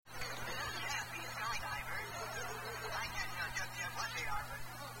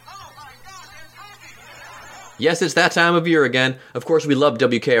Yes, it's that time of year again. Of course, we love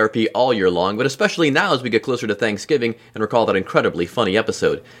WKRP all year long, but especially now as we get closer to Thanksgiving and recall that incredibly funny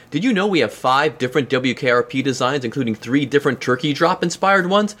episode. Did you know we have 5 different WKRP designs, including 3 different turkey drop-inspired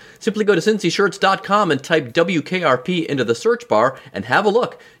ones? Simply go to cincyshirts.com and type WKRP into the search bar and have a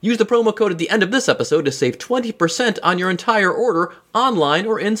look. Use the promo code at the end of this episode to save 20% on your entire order, online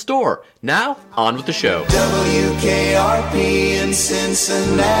or in-store. Now, on with the show. WKRP in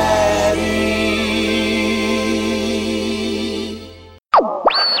Cincinnati.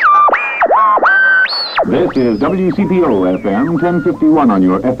 This is WCPO FM 1051 on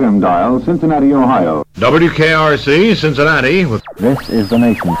your FM dial, Cincinnati, Ohio. WKRC, Cincinnati. This is the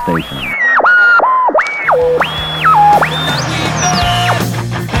nation station.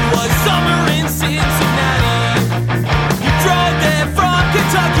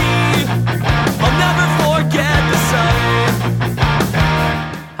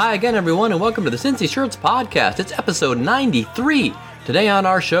 Hi again, everyone, and welcome to the Cincy Shirts Podcast. It's episode 93. Today on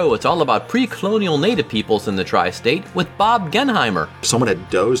our show, it's all about pre-colonial native peoples in the Tri-State with Bob Genheimer. Someone had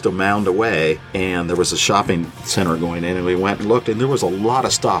dozed a mound away, and there was a shopping center going in, and we went and looked, and there was a lot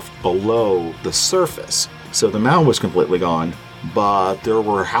of stuff below the surface. So the mound was completely gone, but there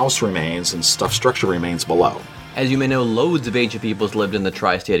were house remains and structure remains below. As you may know, loads of ancient peoples lived in the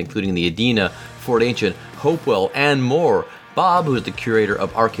Tri-State, including the Adena, Fort Ancient, Hopewell, and more. Bob, who is the curator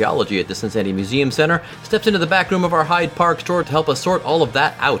of archaeology at the Cincinnati Museum Center, steps into the back room of our Hyde Park store to help us sort all of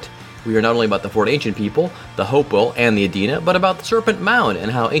that out. We hear not only about the Fort Ancient people, the Hopewell, and the Adena, but about the Serpent Mound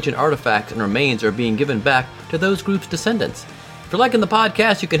and how ancient artifacts and remains are being given back to those groups' descendants. If you're liking the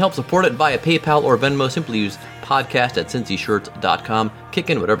podcast, you can help support it via PayPal or Venmo. Simply use podcast@cincyshirts.com. Kick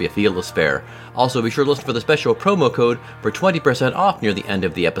in whatever you feel is fair. Also, be sure to listen for the special promo code for 20% off near the end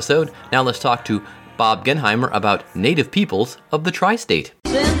of the episode. Now let's talk to Bob Genheimer about native peoples of the Tri-State.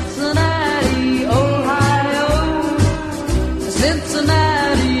 Cincinnati, Ohio.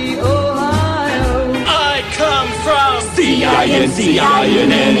 Cincinnati, Ohio. I come from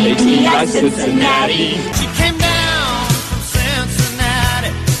C-I-N-C-I-N-N-A-T-I, Cincinnati. She came down from Cincinnati.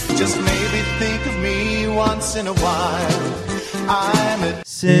 Just maybe think of me once in a while. I'm at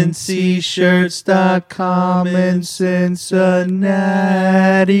cincyshirts.com in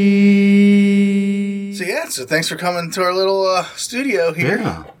Cincinnati. So thanks for coming to our little studio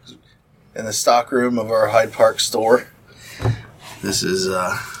here in the stock room of our Hyde Park store. This is You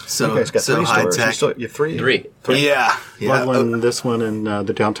guys got 3 high stores. tech. You have 3? 3. Yeah. One, this one, and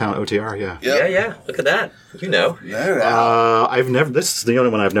the downtown OTR. Yeah. Yep. Yeah. Look at that. You know. I've never. This is the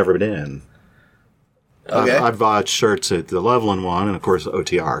only one I've never been in. Okay. I've bought shirts at the Loveland one, and of course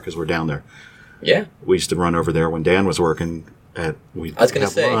OTR because we're down there. Yeah. We used to run over there when Dan was working I was going to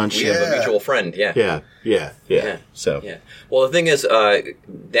say, lunch. we have a mutual friend, Yeah. So Yeah. Well, the thing is,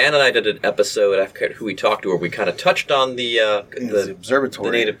 Dan and I did an episode, I forget who we talked to, where we kind of touched on the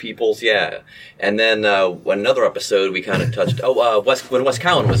observatory. the native peoples, and then another episode we kind of touched, when Wes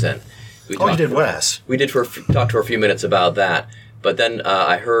Cowan was in. you did Wes. We did talked for a few minutes about that. But then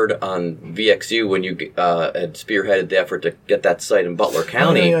I heard on VXU when you had spearheaded the effort to get that site in Butler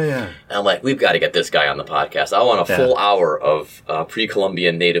County. Yeah. And I'm like, we've got to get this guy on the podcast. I want a full hour of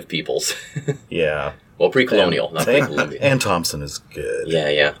pre-Columbian native peoples. Yeah. Well, pre-colonial, not pre-Columbian. Ann Thompson is good.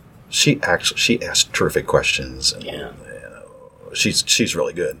 Yeah. She asked terrific questions. And, she's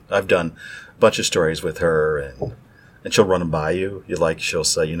really good. I've done a bunch of stories with her, and she'll run them by you. She'll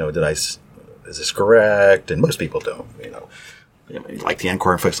say, is this correct? And most people don't, like the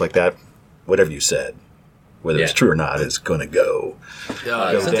Encore and folks like that, whatever you said, whether it's true or not, is going to go.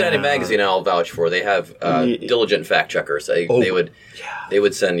 Cincinnati Magazine, I'll vouch for. They have diligent fact checkers. They would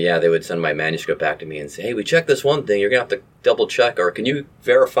send my manuscript back to me and say, "Hey, we checked this one thing. You're gonna have to double check, or can you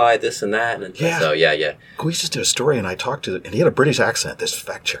verify this and that?" And so We just did a story, and I talked to, and he had a British accent. This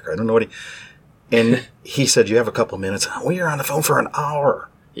fact checker, I don't know what and he said, "You have a couple of minutes." We were on the phone for an hour.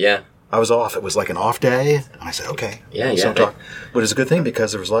 Yeah. I was off. It was like an off day. And I said, okay. Yeah. But it's a good thing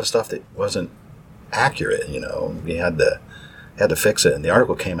because there was a lot of stuff that wasn't accurate, We had to fix it, and the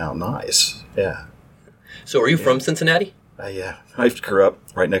article came out nice. Yeah. So are you from Cincinnati? I grew up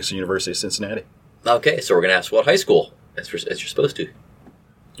right next to the University of Cincinnati. Okay, so we're going to ask what high school, as you're supposed to.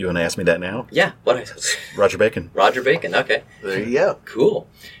 You want to ask me that now? Yeah, what high school? Roger Bacon. Roger Bacon, okay. There you go. Cool.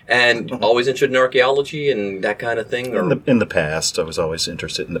 And always interested in archaeology and that kind of thing? Or? In the past. I was always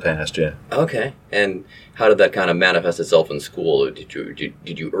interested in the past, yeah. Okay. And how did that kind of manifest itself in school? Did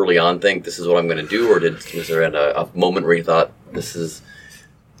you early on think this is what I'm going to do, or was there a moment where you thought this is...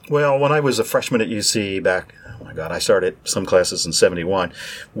 Well, when I was a freshman at UC back, I started some classes in 71.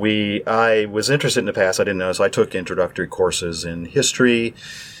 I was interested in the past. I didn't know, so I took introductory courses in history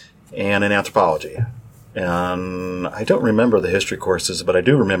and in anthropology. And I don't remember the history courses, but I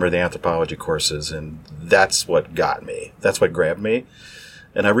do remember the anthropology courses, and that's what got me. That's what grabbed me.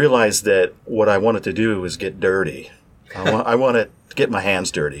 And I realized that what I wanted to do was get dirty. I wanted to get my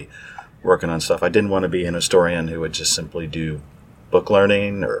hands dirty working on stuff. I didn't want to be an historian who would just simply do book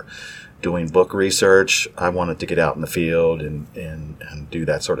learning or doing book research. I wanted to get out in the field and do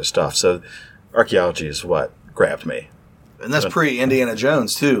that sort of stuff. So archaeology is what grabbed me. And that's pre-Indiana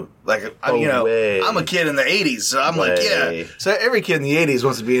Jones, too. Like, way. I'm a kid in the 80s, so I'm Way. like, yeah. So every kid in the 80s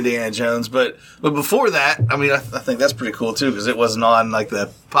wants to be Indiana Jones. But before that, I mean, I think that's pretty cool, too, because it wasn't on, like, the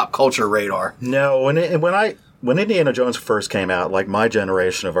pop culture radar. No, when Indiana Jones first came out, like, my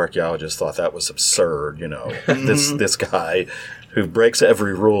generation of archaeologists thought that was absurd, this guy who breaks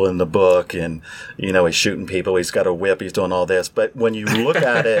every rule in the book and, he's shooting people, he's got a whip, he's doing all this. But when you look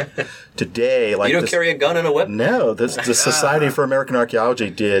at it today, like... You don't carry a gun and a whip? No, the Society for American Archaeology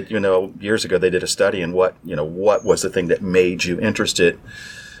did, years ago, they did a study in what was the thing that made you interested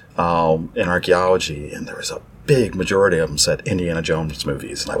in archaeology. And there was a big majority of them said Indiana Jones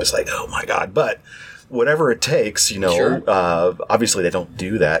movies. And I was like, oh my God. But whatever it takes, Sure. Obviously they don't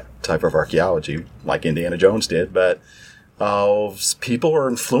do that type of archaeology like Indiana Jones did, but people are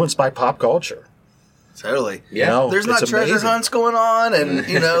influenced by pop culture. Totally. Yeah. There's not treasure hunts going on and,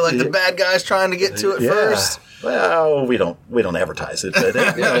 like the bad guys trying to get to it first. Well, we don't advertise it,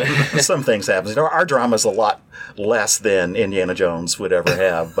 but some things happen. Our drama's a lot less than Indiana Jones would ever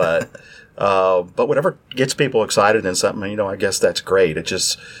have, but whatever gets people excited in something, I guess that's great. It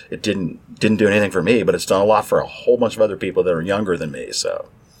didn't do anything for me, but it's done a lot for a whole bunch of other people that are younger than me. So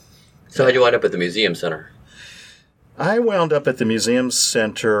how'd you wind up at the museum center? I wound up at the Museum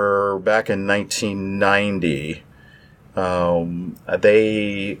Center back in 1990.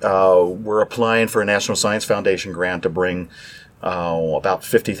 They were applying for a National Science Foundation grant to bring about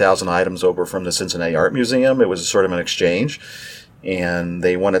 50,000 items over from the Cincinnati Art Museum. It was sort of an exchange. And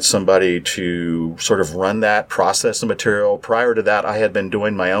they wanted somebody to sort of run that, process the material. Prior to that, I had been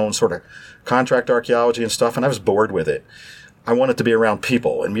doing my own sort of contract archaeology and stuff, and I was bored with it. I wanted to be around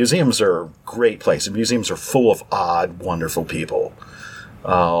people, and museums are great places. Museums are full of odd, wonderful people.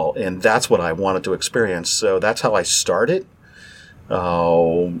 And that's what I wanted to experience. So that's how I started.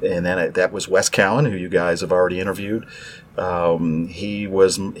 And then that was Wes Cowan, who you guys have already interviewed. He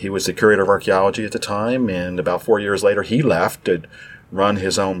was the curator of archaeology at the time, and about 4 years later, he left to run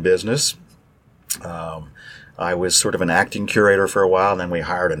his own business. I was sort of an acting curator for a while, and then we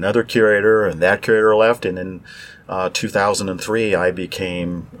hired another curator, and that curator left, and in 2003, I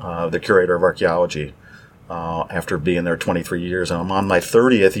became the curator of archaeology after being there 23 years, and I'm on my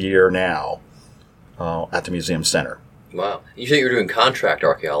 30th year now at the Museum Center. Wow. You said you were doing contract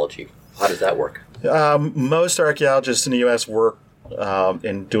archaeology. How does that work? Most archaeologists in the U.S. work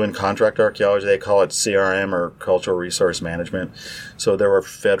in doing contract archaeology. They call it CRM, or Cultural Resource Management. So there are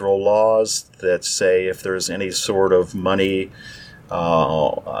federal laws that say if there's any sort of money,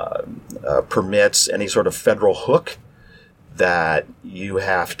 permits, any sort of federal hook, that you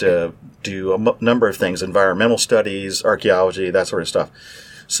have to do a number of things, environmental studies, archaeology, that sort of stuff.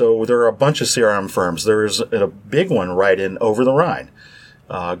 So there are a bunch of CRM firms. There's a big one right in over the Rhine.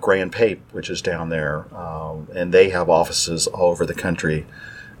 Gray and Pape, which is down there, and they have offices all over the country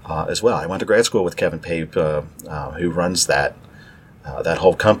as well. I went to grad school with Kevin Pape, who runs that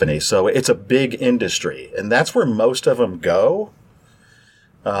whole company. So it's a big industry, and that's where most of them go.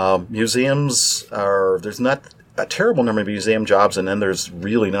 Museums there's not a terrible number of museum jobs, and then there's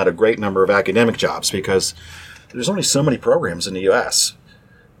really not a great number of academic jobs because there's only so many programs in the U.S.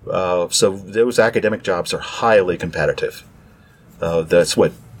 So those academic jobs are highly competitive. Those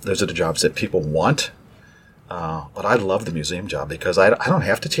are the jobs that people want. But I love the museum job because I don't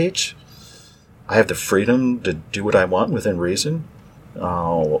have to teach. I have the freedom to do what I want within reason.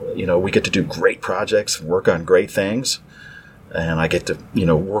 We get to do great projects, work on great things. And I get to,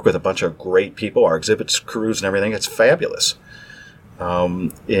 work with a bunch of great people, our exhibits crews and everything. It's fabulous.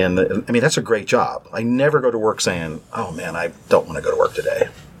 That's a great job. I never go to work saying, oh man, I don't want to go to work today.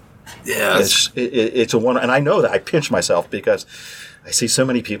 Yeah, it's a wonder, and I know that I pinch myself because I see so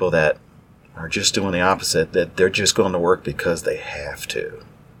many people that are just doing the opposite, that they're just going to work because they have to.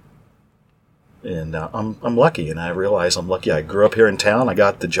 And I'm lucky, and I realize I'm lucky. I grew up here in town. I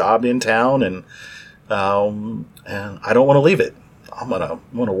got the job in town, and I don't want to leave it. I'm gonna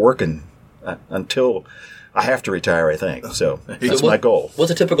work until I have to retire, I think. So that's my goal.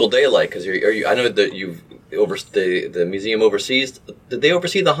 What's a typical day like? Because I know that you've the museum oversees. Did they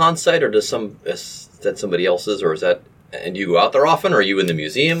oversee the Hans site, or is that somebody else's, or is that? And do you go out there often, or are you in the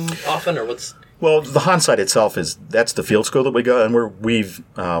museum often, or what's Well, the Han site itself that's the field school that we go, and we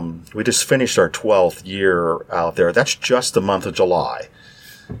just finished our 12th year out there. That's just the month of July.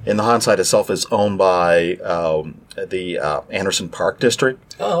 And the Han site itself is owned by the Anderson Park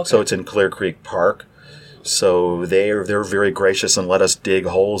District. Oh, okay. So it's in Clear Creek Park. So they're very gracious and let us dig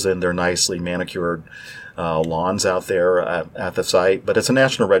holes in their nicely manicured lawns out there at the site. But it's a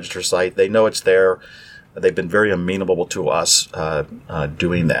National Register site. They know it's there. They've been very amenable to us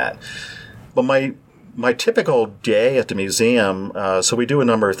doing that. But my typical day at the museum, so we do a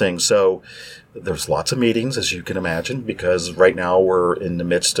number of things. So there's lots of meetings, as you can imagine, because right now we're in the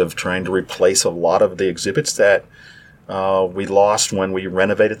midst of trying to replace a lot of the exhibits that we lost when we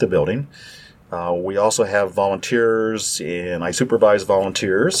renovated the building. We also have volunteers, and I supervise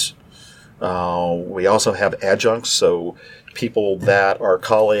volunteers. We also have adjuncts, so people that are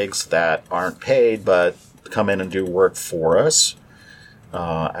colleagues that aren't paid but come in and do work for us.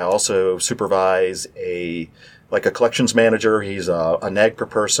 I also supervise a collections manager. He's a NAGPRA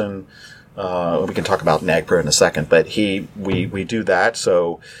person. We can talk about NAGPRA in a second, but we do that.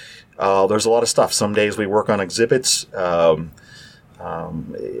 So there's a lot of stuff. Some days we work on exhibits.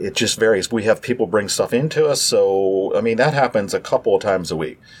 It just varies. We have people bring stuff into us. So, I mean, that happens a couple of times a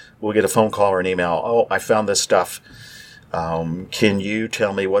week. We'll get a phone call or an email. Oh, I found this stuff. Can you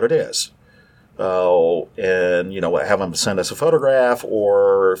tell me what it is? And, have them send us a photograph,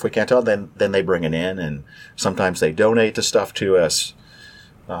 or if we can't tell, then they bring it in, and sometimes they donate the stuff to us.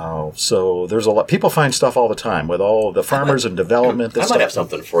 So there's a lot. People find stuff all the time with all the farmers and development. I might have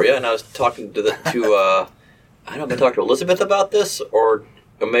something for you. And I was talking to I don't know if I talked to Elizabeth about this, or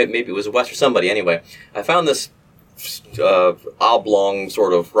maybe it was Wes or somebody. Anyway, I found this oblong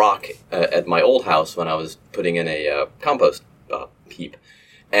sort of rock at my old house when I was putting in a compost heap.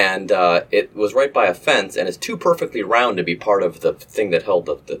 And it was right by a fence, and it's too perfectly round to be part of the thing that held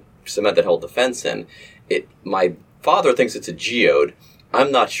the cement that held the fence in. My father thinks it's a geode.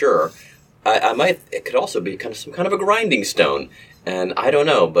 I'm not sure. It could also be some kind of a grinding stone. And I don't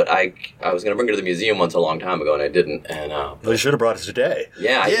know, but I was going to bring it to the museum once a long time ago, and I didn't. And well, you should have brought it today.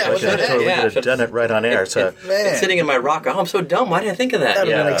 Yeah, we We could have done it right on air. It's sitting in my rock. Oh, I'm so dumb. Why didn't I think of that? That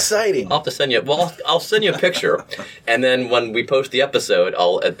would have been exciting. I'll have to send you. Well, I'll send you a picture, and then when we post the episode,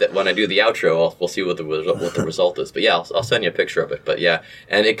 when I do the outro, we'll see what the result is. But yeah, I'll send you a picture of it. But yeah,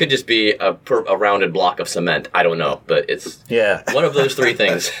 and it could just be a rounded block of cement. I don't know, but it's one of those three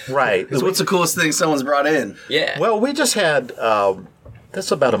things. Right. So what's the coolest thing someone's brought in? Yeah. Well, we just had. This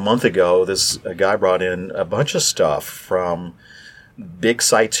about a month ago, a guy brought in a bunch of stuff from big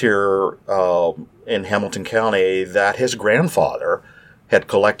sites here in Hamilton County that his grandfather had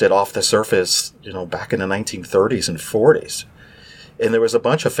collected off the surface, back in the 1930s and 40s. And there was a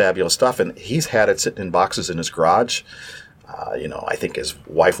bunch of fabulous stuff, and he's had it sitting in boxes in his garage. I think his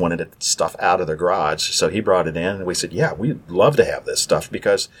wife wanted stuff out of the garage, so he brought it in, and we said, yeah, we'd love to have this stuff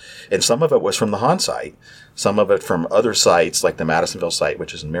and some of it was from the Han site, some of it from other sites like the Madisonville site,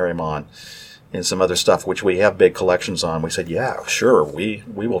 which is in Marymount, and some other stuff which we have big collections on. We said, yeah, sure, we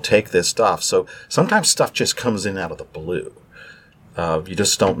will take this stuff. So sometimes stuff just comes in out of the blue. You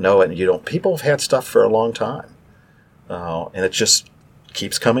just don't know it, and people have had stuff for a long time, and it just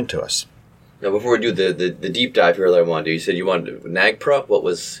keeps coming to us. Now, before we do the deep dive here that I want to do, you said you wanted NAGPRA. What?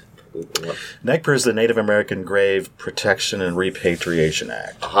 NAGPRA is the Native American Grave Protection and Repatriation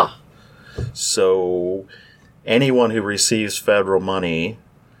Act. Aha. So anyone who receives federal money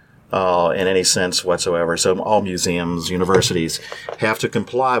in any sense whatsoever, so all museums, universities, have to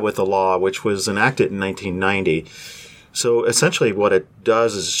comply with the law, which was enacted in 1990. So essentially what it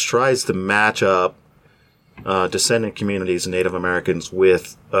does is it tries to match up descendant communities and Native Americans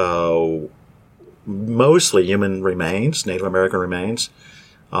with mostly human remains, Native American remains,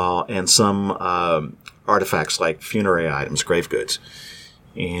 and some artifacts like funerary items, grave goods.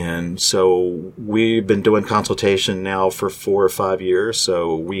 And so we've been doing consultation now for 4 or 5 years.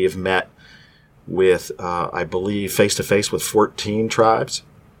 So we have met with, I believe, face-to-face with 14 tribes,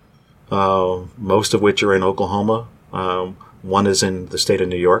 most of which are in Oklahoma. One is in the state of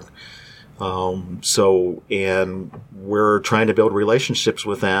New York. And we're trying to build relationships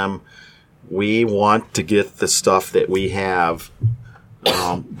with them. We want to get the stuff that we have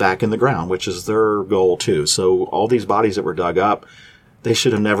back in the ground, which is their goal too. So all these bodies that were dug up, they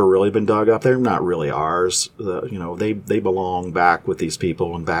should have never really been dug up. They're not really ours. They belong back with these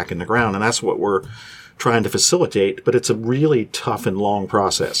people and back in the ground. And that's what we're trying to facilitate. But it's a really tough and long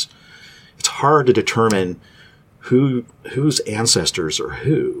process. It's hard to determine whose ancestors are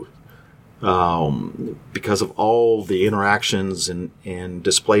who. Because of all the interactions and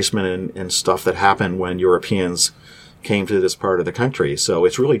displacement and stuff that happened when Europeans came to this part of the country. So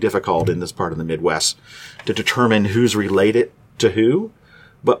it's really difficult in this part of the Midwest to determine who's related to who.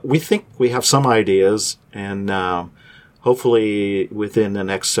 But we think we have some ideas, and hopefully within the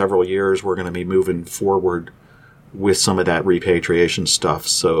next several years, we're going to be moving forward with some of that repatriation stuff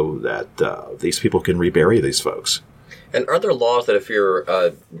so that these people can rebury these folks. And are there laws that if you're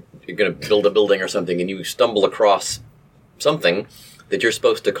going to build a building or something and you stumble across something that you're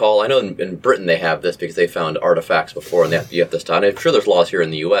supposed to call? I know in Britain they have this because they found artifacts before and you have to stop. I'm sure there's laws here in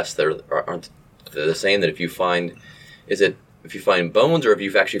the U.S. that aren't the same, that if you find bones or if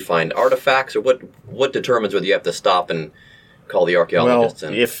you actually find artifacts, or what determines whether you have to stop and call the archaeologists?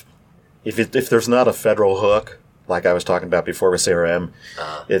 Well, if there's not a federal hook, like I was talking about before with CRM,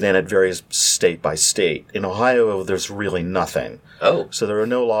 then it varies state by state. In Ohio, there's really nothing. Oh. So there are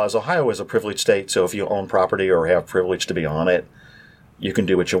no laws. Ohio is a privileged state, so if you own property or have privilege to be on it, you can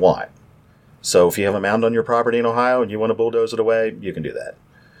do what you want. So if you have a mound on your property in Ohio and you want to bulldoze it away, you can do that.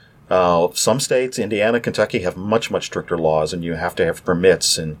 Some states, Indiana, Kentucky, have much, much stricter laws, and you have to have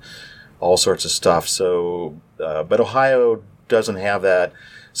permits and all sorts of stuff. So, but Ohio doesn't have that.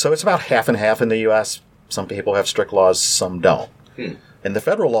 So it's about half and half in the U.S. Some people have strict laws, some don't. And the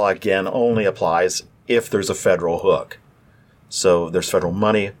federal law, again, only applies if there's a federal hook. So there's federal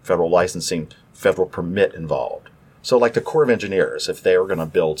money, federal licensing, federal permit involved. So like the Corps of Engineers, if they were going to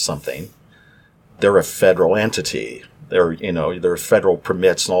build something, they're a federal entity. There are federal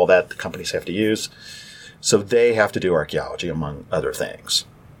permits and all that the companies have to use. So they have to do archaeology, among other things.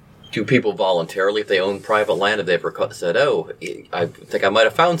 Do people voluntarily, if they own private land, if they ever said, "Oh, I think I might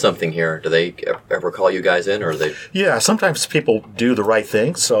have found something here"? Do they ever call you guys in, or they? Yeah, sometimes people do the right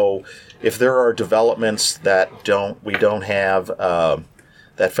thing. So if there are developments that we don't have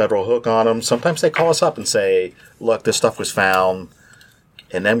that federal hook on them, sometimes they call us up and say, "Look, this stuff was found,"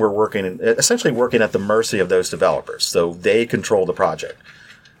 and then we're essentially working at the mercy of those developers. So they control the project.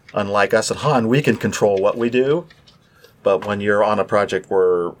 Unlike us at Han, we can control what we do. But when you're on a project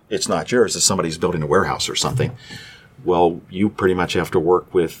where it's not yours, it's somebody's building a warehouse or something, well, you pretty much have to work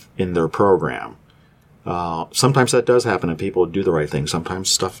in their program. Sometimes that does happen and people do the right thing.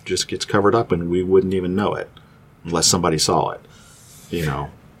 Sometimes stuff just gets covered up and we wouldn't even know it unless somebody saw it,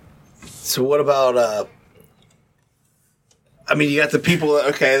 So what about, you got the people that,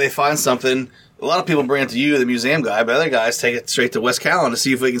 okay, they find something. A lot of people bring it to you, the museum guy, but other guys take it straight to West Callan to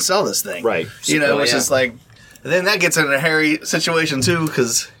see if we can sell this thing. Right. Which is like... And then that gets in a hairy situation too,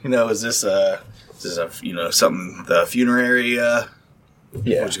 because is this something the funerary? What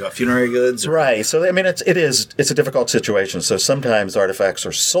you got, funerary goods? Right. So it's a difficult situation. So sometimes artifacts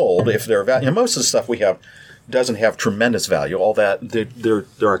are sold if they're value. Most of the stuff we have doesn't have tremendous value. All that there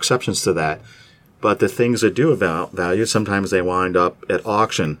are exceptions to that, but the things that do have value, sometimes they wind up at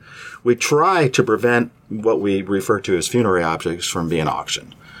auction. We try to prevent what we refer to as funerary objects from being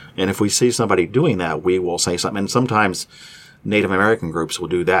auctioned. And if we see somebody doing that, we will say something. And sometimes Native American groups will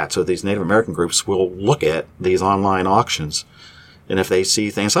do that. So these Native American groups will look at these online auctions. And if they see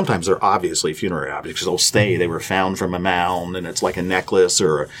things, sometimes they're obviously funerary objects. They were found from a mound and it's like a necklace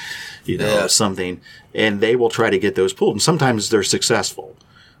or, something. And they will try to get those pulled. And sometimes they're successful.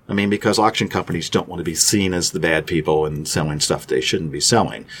 Because auction companies don't want to be seen as the bad people and selling stuff they shouldn't be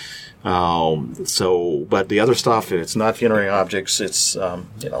selling. But the other stuff, it's not funerary objects. It's,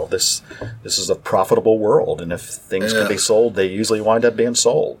 this is a profitable world. And if things can be sold, they usually wind up being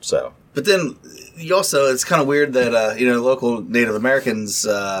sold. So, but then it's kind of weird that, local Native Americans,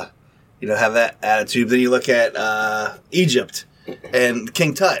 have that attitude. Then you look at, Egypt and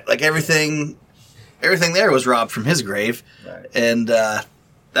King Tut, like everything there was robbed from his grave. Right. And,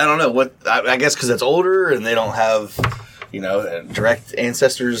 I don't know what, I guess because it's older and they don't have, direct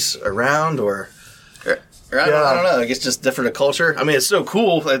ancestors around or I don't know. I guess just different a culture. It's so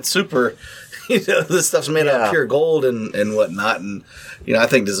cool. It's super, this stuff's made out of pure gold and whatnot. And, I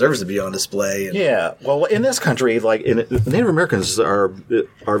think deserves to be on display. Yeah. Well, in this country, Native Americans are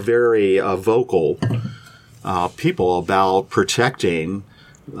very vocal people about protecting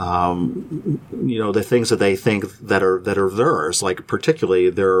the things that they think that are theirs, like particularly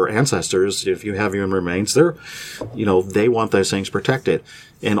their ancestors. If you have human remains, they want those things protected,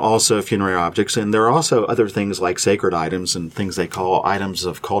 and also funerary objects. And there are also other things like sacred items and things they call items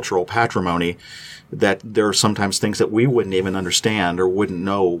of cultural patrimony. That there are sometimes things that we wouldn't even understand or wouldn't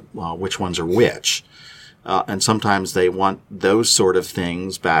know which ones are which. And sometimes they want those sort of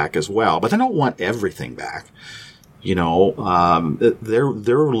things back as well, but they don't want everything back.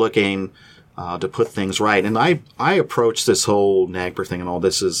 They're looking to put things right. And I approach this whole NAGPR thing and all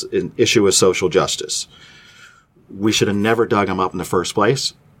this as an issue of social justice. We should have never dug them up in the first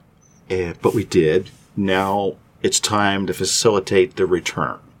place, but we did. Now it's time to facilitate the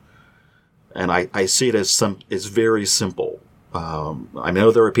return. And I see it as it's very simple. I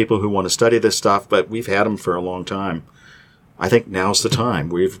know there are people who want to study this stuff, but we've had them for a long time. I think now's the time.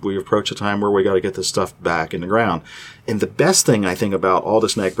 We've approached a time where we got to get this stuff back in the ground. And the best thing I think about all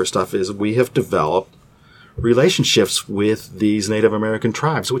this NAGPRA stuff is we have developed relationships with these Native American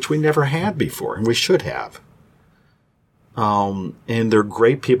tribes, which we never had before, and we should have. And they're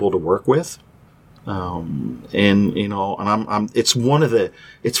great people to work with. It's one of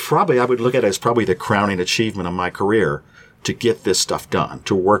it's probably, I would look at it as probably the crowning achievement of my career to get this stuff done,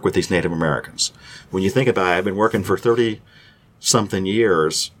 to work with these Native Americans. When you think about it, I've been working for 30-something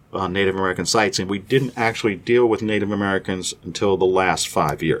years on Native American sites, and we didn't actually deal with Native Americans until the last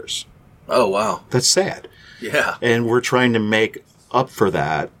 5 years. Oh, wow. That's sad. Yeah. And we're trying to make up for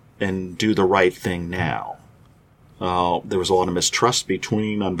that and do the right thing now. There was a lot of mistrust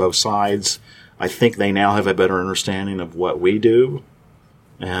on both sides. I think they now have a better understanding of what we do,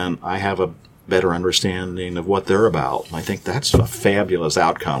 and I have a better understanding of what they're about. I think that's a fabulous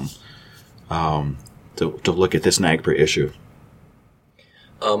outcome to look at this NAGPRA issue.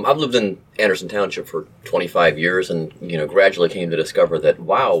 I've lived in Anderson Township for 25 years and, gradually came to discover that,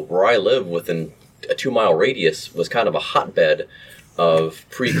 wow, where I live within a 2-mile radius was kind of a hotbed of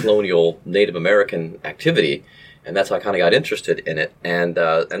pre-colonial Native American activity. And that's how I kind of got interested in it. And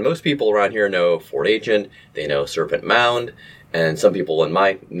most people around here know Fort Agent, they know Serpent Mound, and some people in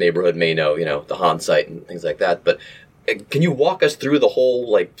my neighborhood may know, the Han site and things like that. But can you walk us through the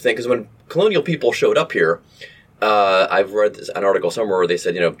whole thing? Because when colonial people showed up here, I've read an article somewhere where they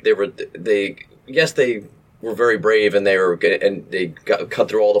said, they were very brave and they cut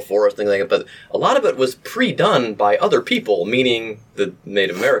through all the forest, things like that. But a lot of it was pre-done by other people, meaning the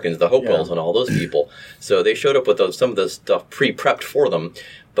Native Americans, the Hopewells, and all those people. So they showed up with some of the stuff pre-prepped for them.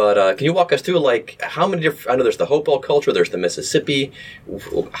 But can you walk us through how many different? I know there's the Hopewell culture, there's the Mississippi.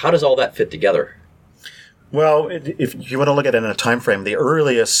 How does all that fit together? Well, if you want to look at it in a time frame, the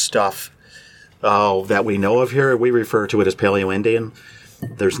earliest stuff that we know of here, we refer to it as Paleo-Indian.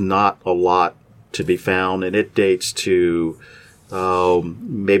 There's not a lot to be found, and it dates to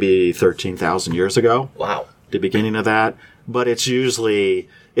maybe 13,000 years ago. Wow. The beginning of that. But it's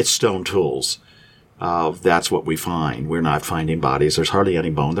stone tools. That's what we find. We're not finding bodies. There's hardly any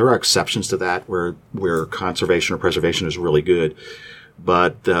bone. There are exceptions to that where conservation or preservation is really good.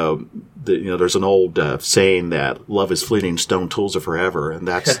 But there's an old saying that love is fleeting, stone tools are forever, and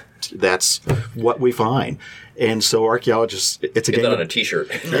that's what we find. And so archaeologists, it's a Get game. that on a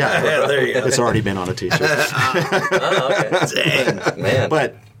T-shirt. Yeah, there you go. It's already been on a T-shirt. Oh, okay. Dang, man.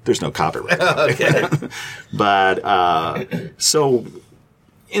 But there's no copyright. Okay. But so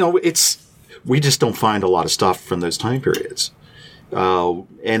we just don't find a lot of stuff from those time periods.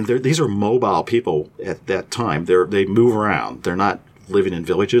 And these are mobile people at that time. They move around. They're not living in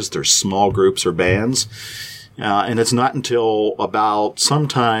villages. They're small groups or bands. And it's not until about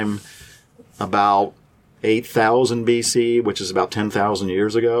 8,000 BC, which is about 10,000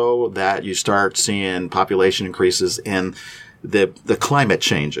 years ago, that you start seeing population increases and the climate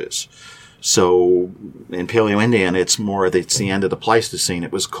changes. So in Paleo-Indian, it's the end of the Pleistocene.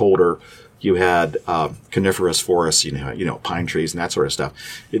 It was colder. You had coniferous forests, pine trees and that sort of stuff.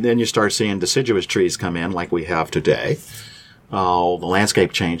 And then you start seeing deciduous trees come in like we have today. The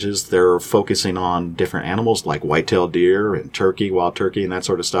landscape changes. They're focusing on different animals like white-tailed deer and wild turkey and that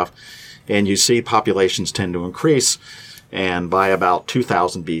sort of stuff. And you see populations tend to increase. And by about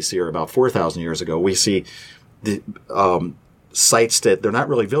 2000 BC or about 4,000 years ago, we see the sites that they're not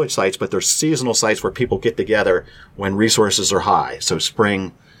really village sites, but they're seasonal sites where people get together when resources are high. So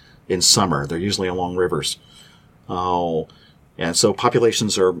spring and summer, they're usually along rivers. And so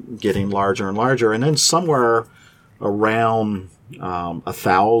populations are getting larger and larger. And then somewhere around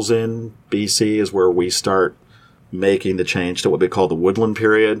 1000 BC is where we start making the change to what we call the woodland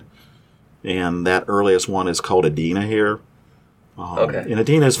period. And that earliest one is called Adena here. Okay. And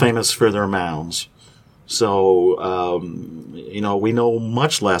Adena is famous for their mounds. So, we know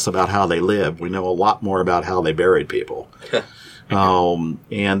much less about how they lived. We know a lot more about how they buried people.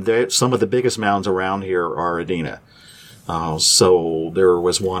 And some of the biggest mounds around here are Adena. So there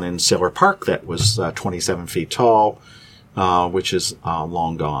was one in Sailor Park that was 27 feet tall, which is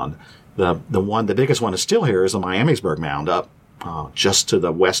long gone. The biggest one is still here is the Miamisburg Mound up just to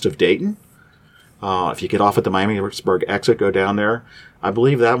the west of Dayton. If you get off at the Miamisburg exit, go down there. I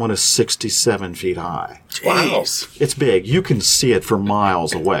believe that one is 67 feet high. Wow. It's big. You can see it for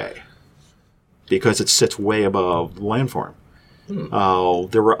miles away because it sits way above the landform.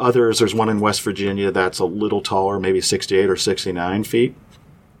 There were others. There's one in West Virginia that's a little taller, maybe 68 or 69 feet.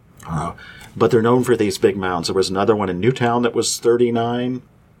 But they're known for these big mounds. There was another one in Newtown that was 39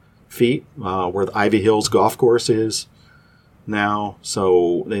 feet, where the Ivy Hills Golf Course is now.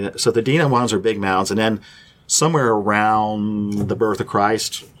 So the Dina mounds are big mounds. And then somewhere around the birth of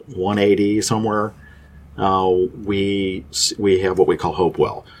Christ, 180 somewhere, we have what we call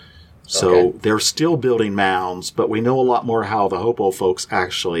Hopewell. So they're still building mounds, but we know a lot more how the Hopewell folks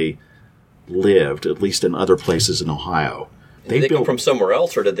actually lived, at least in other places in Ohio. Did they come from somewhere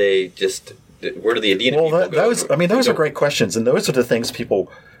else, or did they just... Where did the Adena people go? Those are great questions, and those are the things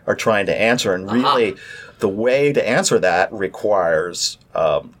people are trying to answer. And really, the way to answer that requires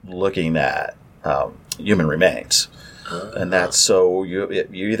looking at human remains. And that's so you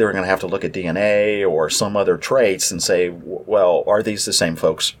either are going to have to look at DNA or some other traits and say, well, are these the same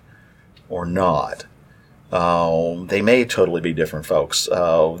folks or not? They may totally be different folks.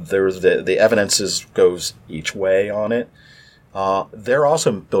 There's the evidence goes each way on it. They're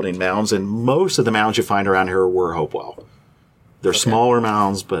also building mounds, and most of the mounds you find around here were Hopewell. They're smaller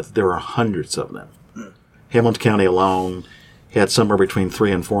mounds, but there are hundreds of them. Hamilton County alone had somewhere between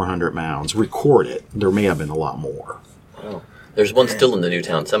 300 and 400 mounds recorded. There may have been a lot more. Oh. There's one still in the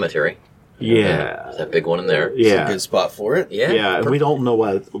Newtown Cemetery. Yeah. There's that big one in there. Yeah. It's a good spot for it. Yeah. Yeah, and we don't know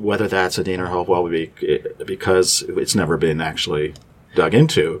whether that's a Dana or Hopewell because it's never been actually dug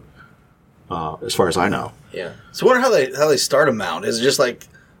into, as far as I know. Yeah. So I wonder how they start a mound. Is it just like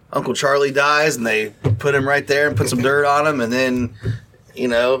Uncle Charlie dies and they put him right there and put some dirt on him, and then,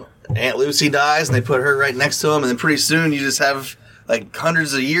 Aunt Lucy dies and they put her right next to him, and then pretty soon you just have like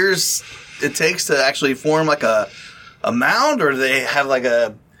hundreds of years it takes to actually form like a mound, or do they have like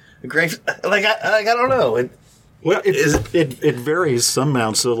a grave? Like I don't know. It varies. Some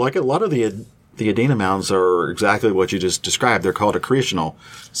mounds, so like a lot of the Adena mounds are exactly what you just described. They're called accretional,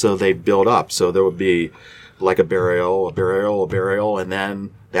 so they build up. So there would be like a burial, and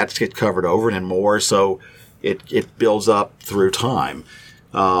then that gets covered over and then more. So it builds up through time.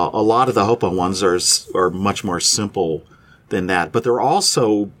 A lot of the Hopewell ones are much more simple than that, but there are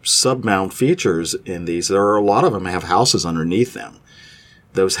also sub-mound features in these. There are a lot of them have houses underneath them.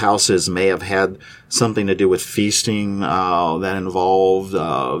 Those houses may have had something to do with feasting that involved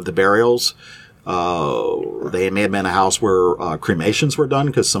the burials. They may have been a house where cremations were done,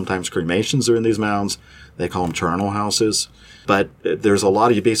 because sometimes cremations are in these mounds. They call them charnel houses. But there's a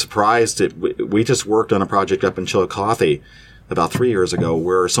lot you'd be surprised. We just worked on a project up in Chillicothe about 3 years ago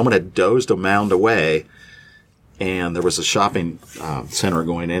where someone had dozed a mound away, and there was a shopping center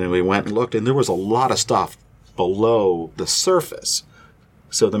going in, and we went and looked, and there was a lot of stuff below the surface.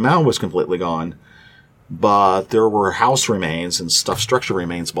 So the mound was completely gone, but there were house remains and structure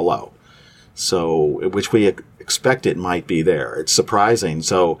remains below. So, which we expected might be there. It's surprising.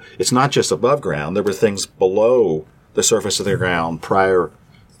 So, it's not just above ground. There were things below the surface of the ground prior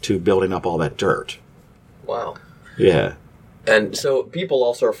to building up all that dirt. Wow. Yeah. And so people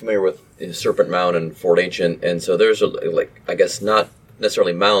also are familiar with Serpent Mound and Fort Ancient, and so there's I guess not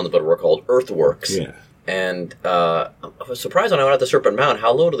necessarily mounds, but what are called earthworks. Yeah. And I was surprised when I went out to Serpent Mound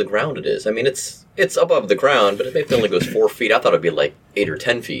how low to the ground it is. I mean, it's above the ground, but it maybe only goes 4 feet. I thought it'd be like 8 or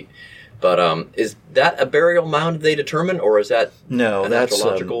 10 feet. But is that a burial mound they determine, or is that that's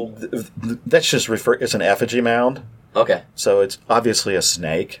astrological? That's just it's an effigy mound. Okay. So it's obviously a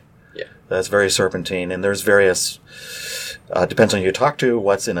snake. Yeah. That's very serpentine, and there's various. Depends on who you talk to.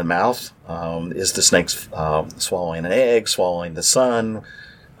 What's in the mouth? Is the snake swallowing an egg? Swallowing the sun?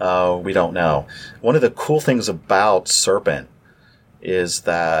 We don't know. One of the cool things about serpent is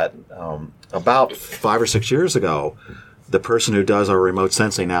that about 5 or 6 years ago, the person who does our remote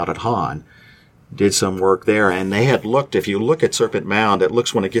sensing out at Hahn did some work there, and they had looked, if you look at Serpent Mound, it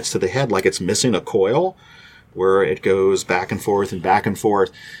looks when it gets to the head like it's missing a coil, where it goes back and forth,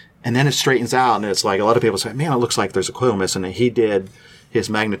 and then it straightens out, and it's like a lot of people say, man, it looks like there's a coil missing, and he did his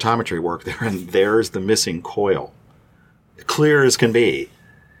magnetometry work there, and there's the missing coil. Clear as can be.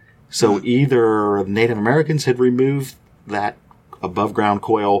 So either Native Americans had removed that above-ground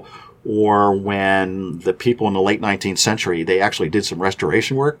coil, or when the people in the late 19th century, they actually did some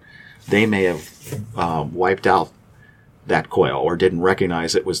restoration work, they may have wiped out that coil or didn't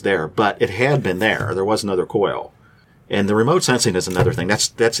recognize it was there. But it had been there. There was another coil. And the remote sensing is another thing.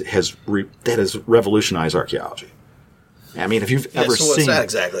 That has revolutionized archaeology. I mean, if you've ever so seen... what's that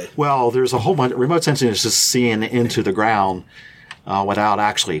exactly? Well, there's a whole bunch... Remote sensing is just seeing into the ground without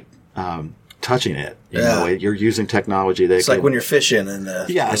actually... touching it. You know, you're using technology. It's like when you're fishing and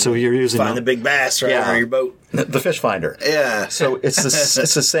so you're using find the big bass right on your boat. The fish finder. Yeah. So it's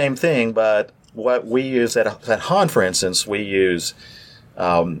the same thing, but what we use at Hahn, for instance, we use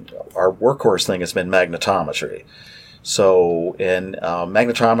our workhorse thing has been magnetometry. So in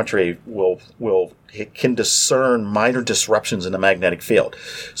magnetometry, it can discern minor disruptions in the magnetic field.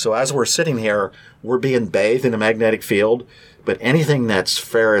 So as we're sitting here, we're being bathed in a magnetic field, but anything that's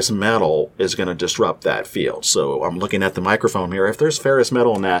ferrous metal is going to disrupt that field. So I'm looking at the microphone here. If there's ferrous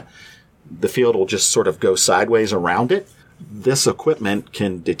metal in that, the field will just sort of go sideways around it. This equipment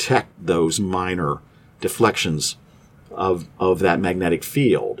can detect those minor deflections of that magnetic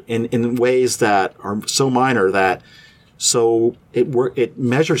field in ways that are so minor that it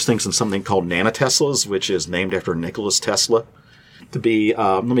measures things in something called nanoteslas, which is named after Nicholas Tesla. To be,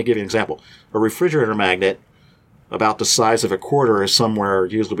 let me give you an example. A refrigerator magnet about the size of a quarter is somewhere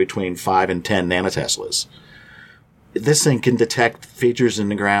usually between 5 and 10 nanoteslas. This thing can detect features in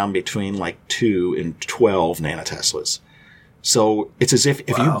the ground between like 2 and 12 nanoteslas. So it's as if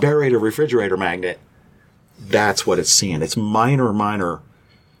you buried a refrigerator magnet, that's what it's seeing. It's minor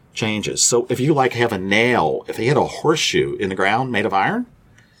changes. So if you have a nail, if they hit a horseshoe in the ground made of iron,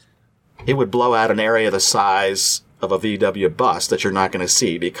 it would blow out an area the size of a VW bus that you're not going to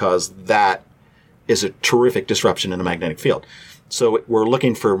see because that is a terrific disruption in the magnetic field. So we're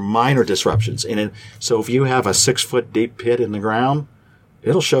looking for minor disruptions. So if you have a 6-foot deep pit in the ground,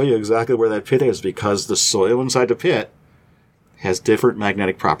 it'll show you exactly where that pit is because the soil inside the pit has different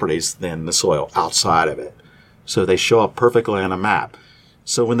magnetic properties than the soil outside of it. So they show up perfectly on a map.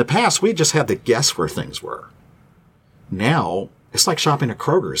 So in the past, we just had to guess where things were. Now, it's like shopping at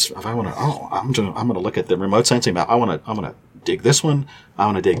Kroger's. If I want to, I'm going to look at the remote sensing map. I'm going to dig this one. I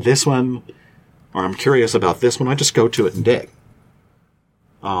want to dig this one. Or I'm curious about this one. I just go to it and dig.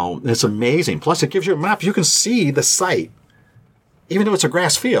 It's amazing. Plus, it gives you a map. You can see the site. Even though it's a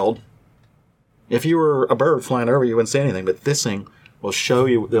grass field, if you were a bird flying over, you wouldn't see anything. But this thing will show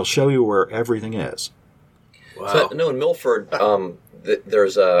you, they'll show you where everything is. Wow. So, no, in Milford,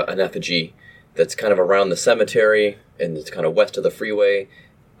 there's an effigy that's kind of around the cemetery, and it's kind of west of the freeway.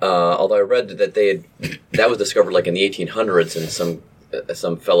 Although I read that that was discovered like in the 1800s, and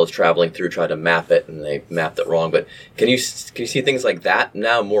some fellows traveling through tried to map it, and they mapped it wrong. But can you see things like that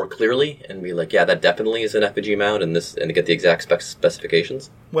now more clearly, and be like, yeah, that definitely is an effigy mound, and to get the exact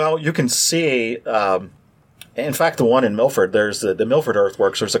specifications? Well, you can see. In fact, the one in Milford, there's the Milford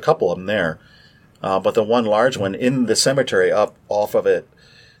earthworks. There's a couple of them there. But the one large one in the cemetery up off of it,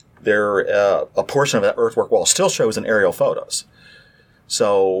 a portion of that earthwork wall still shows in aerial photos.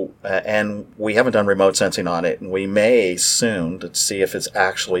 So, and we haven't done remote sensing on it, and we may soon to see if it's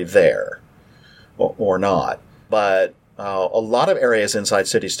actually there or not. But a lot of areas inside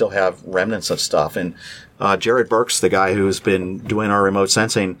cities still have remnants of stuff. And Jared Burks, the guy who's been doing our remote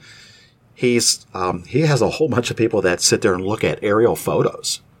sensing, he has a whole bunch of people that sit there and look at aerial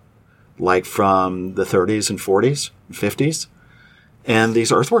photos, like from the 30s and 40s, and 50s. And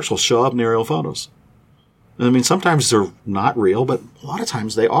these earthworks will show up in aerial photos. I mean, sometimes they're not real, but a lot of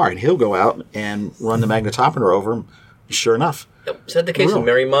times they are. And he'll go out and run the magnetometer over them. Sure enough. Is that the case in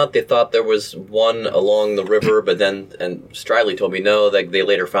Marymount? They thought there was one along the river, but then, and Striley told me no, they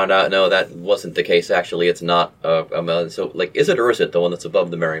later found out, no, that wasn't the case, actually. It's not. So, is it or is it the one that's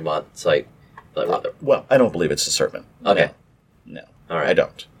above the Marymount site? Well, I don't believe it's the serpent. Okay. No. All right. I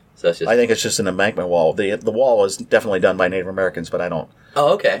don't. So that's just... I think it's just an embankment wall. The wall was definitely done by Native Americans, but I don't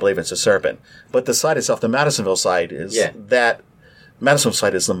believe it's a serpent. But the site itself, the Madisonville site, Madisonville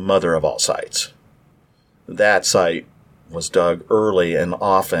site is the mother of all sites. That site was dug early and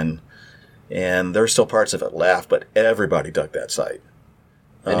often, and there's still parts of it left, but everybody dug that site.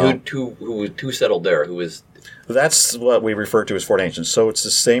 And who settled there? Who was? That's what we refer to as Fort Ancient. So it's the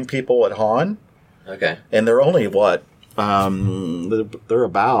same people at Hahn. Okay. And they're only what? They're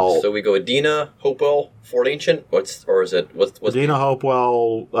about. So we go Adena, Hopewell, Fort Ancient. What's Adena,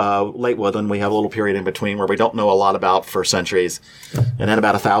 Hopewell, Late Woodland? We have a little period in between where we don't know a lot about for centuries, and then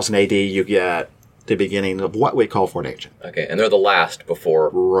about 1000 AD you get the beginning of what we call Fort Ancient. Okay, and they're the last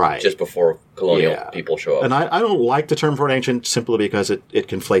just before colonial people show up. And I don't like the term Fort Ancient simply because it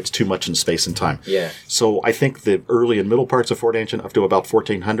conflates too much in space and time. Yeah. So I think the early and middle parts of Fort Ancient up to about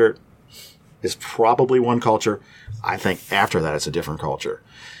 1400 is probably one culture. I think after that it's a different culture.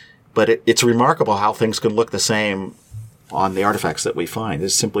 But it's remarkable how things can look the same on the artifacts that we find.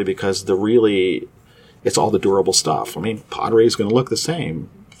 It's simply because it's all the durable stuff. I mean, pottery is going to look the same.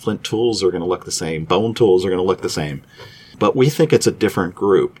 Flint tools are going to look the same. Bone tools are going to look the same. But we think it's a different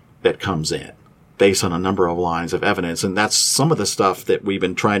group that comes in based on a number of lines of evidence. And that's some of the stuff that we've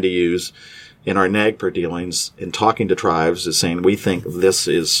been trying to use in our NAGPR dealings in talking to tribes, is saying we think this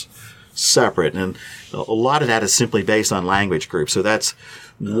is separate. And a lot of that is simply based on language groups. So that's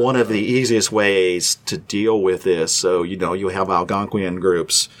one of the easiest ways to deal with this. So, you have Algonquian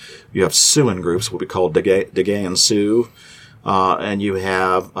groups, you have Siouan groups, what we call Degay and Sioux, and you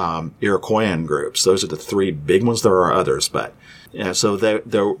have Iroquoian groups. Those are the three big ones. There are others, but so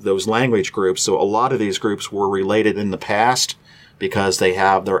those language groups. So a lot of these groups were related in the past because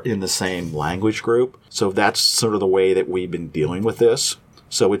they're in the same language group. So that's sort of the way that we've been dealing with this.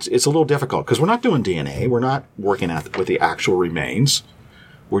 So it's a little difficult because we're not doing DNA. We're not working with the actual remains.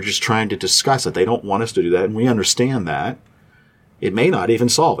 We're just trying to discuss it. They don't want us to do that, and we understand that. It may not even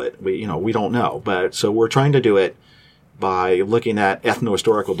solve it. We don't know. But so we're trying to do it by looking at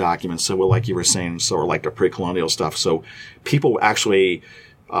ethno-historical documents. So, like you were saying, sort of like the pre-colonial stuff. So people actually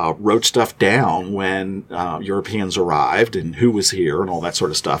wrote stuff down when Europeans arrived and who was here and all that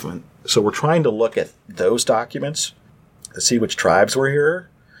sort of stuff. And so we're trying to look at those documents to see which tribes were here.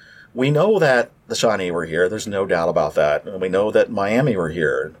 We know that the Shawnee were here. There's no doubt about that. And we know that Miami were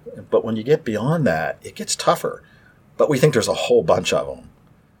here. But when you get beyond that, it gets tougher. But we think there's a whole bunch of them.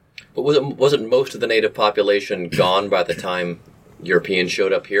 But wasn't most of the native population gone by the time Europeans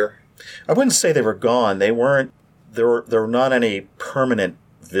showed up here? I wouldn't say they were gone. They weren't. There were not any permanent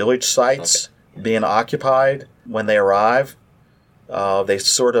village sites being occupied when they arrived. They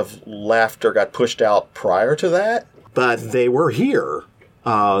sort of left or got pushed out prior to that. But they were here.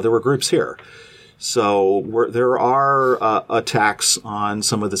 There were groups here. So there are attacks on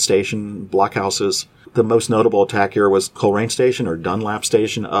some of the station blockhouses. The most notable attack here was Coleraine Station or Dunlap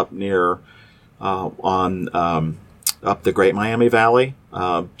Station up near up the Great Miami Valley,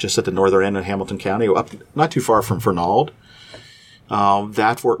 just at the northern end of Hamilton County, up not too far from Fernald.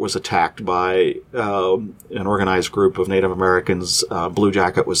 That fort was attacked by an organized group of Native Americans. Blue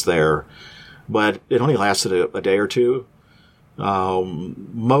Jacket was there, but it only lasted a day or two.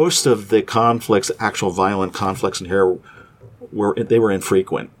 Most of the conflicts, actual violent conflicts in here, were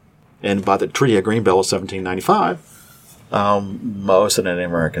infrequent. And by the Treaty of Greenbelt of 1795, most of the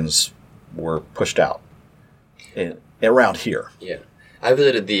Native Americans were pushed out around here. Yeah. I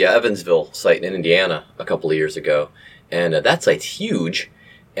visited the Evansville site in Indiana a couple of years ago, and that site's huge.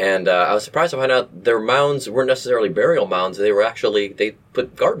 And I was surprised to find out their mounds weren't necessarily burial mounds. They were actually, they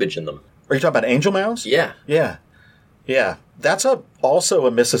put garbage in them. Are you talking about angel mounds? Yeah. Yeah. Yeah. That's also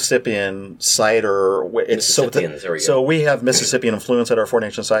a Mississippian site, or it's so we have Mississippian influence at our Four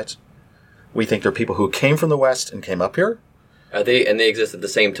Nation sites. We think they're people who came from the West and came up here. They exist at the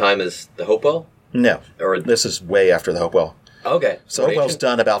same time as the Hopewell? No. Or this is way after the Hopewell. Okay. So Hopewell's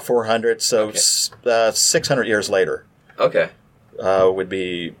done about 400, so 600 years later. Okay. Would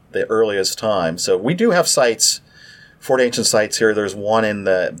be the earliest time. So we do have sites, Fort Ancient sites here. There's one in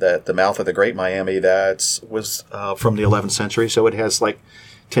the mouth of the Great Miami that was from the 11th century, so it has like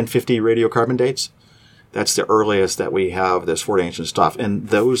 1050 radiocarbon dates. That's the earliest that we have this Fort Ancient stuff. And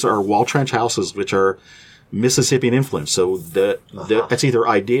those are wall trench houses, which are Mississippian influence. So it's either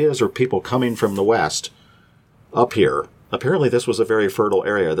ideas or people coming from the West up here. Apparently this was a very fertile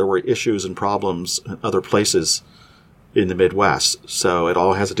area. There were issues and problems in other places in the Midwest. So it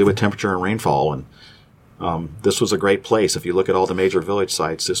all has to do with temperature and rainfall. And this was a great place. If you look at all the major village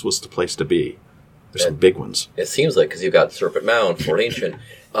sites, this was the place to be. There's some big ones. It seems like, because you've got Serpent Mound, Fort Ancient.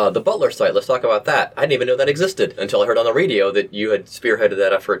 The Butler site, let's talk about that. I didn't even know that existed until I heard on the radio that you had spearheaded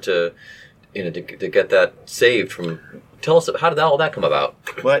that effort to get that saved from... Tell us, how did all that come about?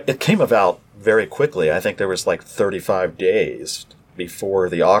 Well, it came about very quickly. I think there was like 35 days before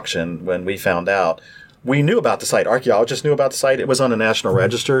the auction when we found out. We knew about the site. Archaeologists knew about the site. It was on the National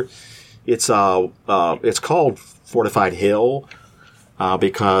Register. It's called Fortified Hill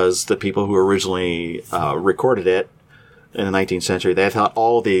because the people who originally recorded it in the 19th century, they thought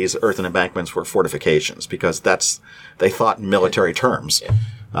all these earthen embankments were fortifications because they thought in military terms.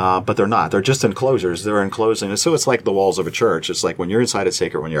 Yeah. But they're not. They're just enclosures. They're enclosing. So it's like the walls of a church. It's like when you're inside, it's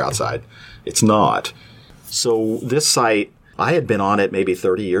sacred. When you're outside, it's not. So this site, I had been on it maybe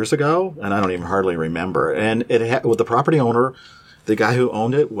 30 years ago, and I don't even hardly remember. And with the property owner, the guy who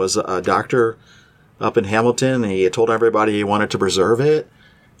owned it was a doctor up in Hamilton. And he had told everybody he wanted to preserve it.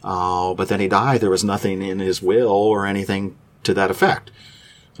 But then he died. There was nothing in his will or anything to that effect.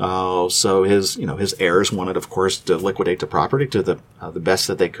 So his heirs wanted, of course, to liquidate the property to the best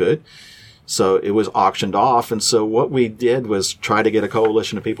that they could. So it was auctioned off. And so what we did was try to get a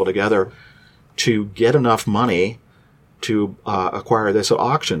coalition of people together to get enough money to acquire this at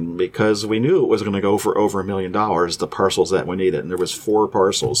auction because we knew it was going to go for over $1 million, the parcels that we needed. And there was 4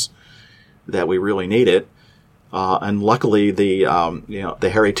 parcels that we really needed. And luckily, the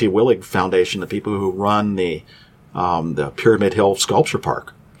Harry T. Willig Foundation, the people who run the Pyramid Hill Sculpture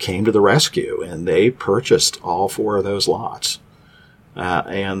Park, came to the rescue, and they purchased all 4 of those lots.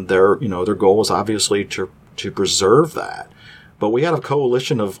 and their goal is obviously to preserve that. But we had a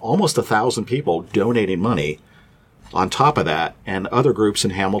coalition of almost 1,000 people donating money on top of that, and other groups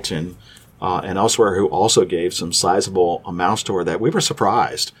in Hamilton and elsewhere who also gave some sizable amounts toward that. We were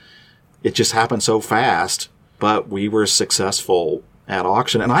surprised. It just happened so fast, but we were successful at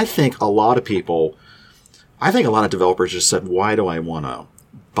auction. And I think a lot of developers just said, why do I want to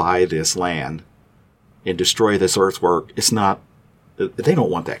buy this land and destroy this earthwork? It's not, they don't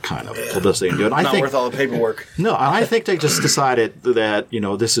want that kind of publicity and do it. Not worth all the paperwork. No, and I think they just decided that,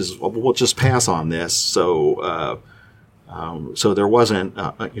 we'll just pass on this. So there wasn't,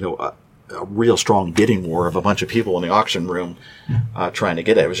 a real strong bidding war of a bunch of people in the auction room trying to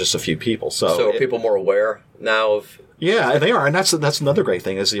get it. It was just a few people. So are people more aware now of? Yeah, they are, and that's another great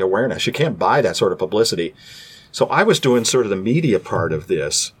thing is the awareness. You can't buy that sort of publicity. So I was doing sort of the media part of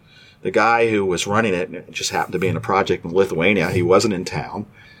this. The guy who was running it just happened to be in a project in Lithuania. He wasn't in town.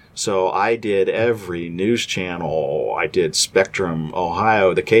 So I did every news channel. I did Spectrum,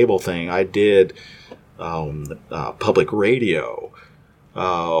 Ohio, the cable thing. I did public radio,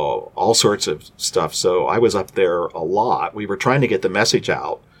 all sorts of stuff. So I was up there a lot. We were trying to get the message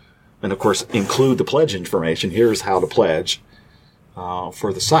out and, of course, include the pledge information. Here's how to pledge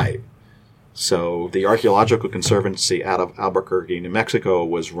for the site. So the Archaeological Conservancy out of Albuquerque, New Mexico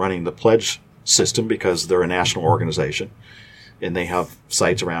was running the pledge system because they're a national organization and they have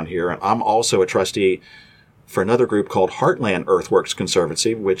sites around here. And I'm also a trustee for another group called Heartland Earthworks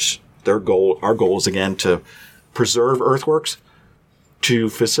Conservancy, which our goal is again to preserve earthworks, to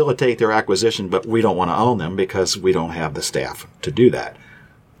facilitate their acquisition, but we don't want to own them because we don't have the staff to do that.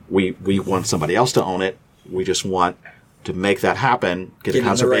 We want somebody else to own it. We just want to make that happen, get a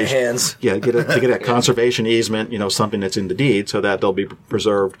conservation, in the right hands. get a conservation easement, something that's in the deed, so that they'll be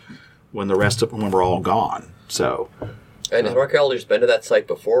preserved when we're all gone. So, and have archaeologists been to that site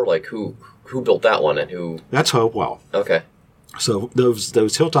before? Like who built that one and who? That's Hopewell. Okay. So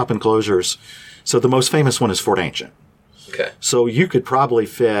those hilltop enclosures. So the most famous one is Fort Ancient. Okay. So you could probably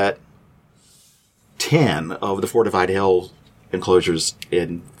fit 10 of the fortified hill enclosures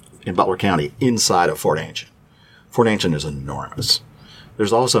in Butler County inside of Fort Ancient. Fort Ancient is enormous.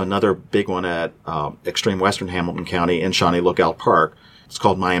 There's also another big one at extreme western Hamilton County in Shawnee Lookout Park. It's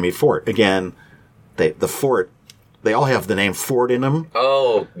called Miami Fort. Again, the fort, they all have the name Fort in them.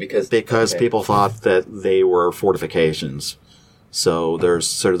 Oh, because people thought that they were fortifications. So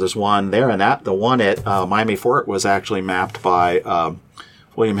there's one there, and the one at Miami Fort was actually mapped by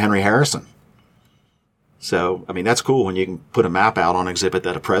William Henry Harrison. So, I mean, that's cool when you can put a map out on exhibit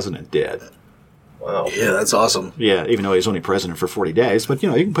that a president did. Wow. Yeah, that's awesome. Yeah, even though he's only president for 40 days, but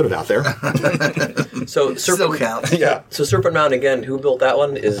you can put it out there. So Still counts. Yeah. So Serpent Mound again. Who built that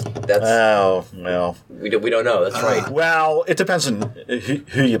one? Oh, well. We don't know. That's right. Well, it depends on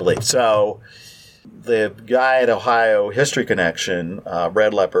who you believe. So the guy at Ohio History Connection,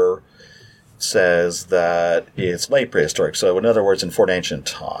 Red Leper, says that it's late prehistoric. So in other words, in Fort Ancient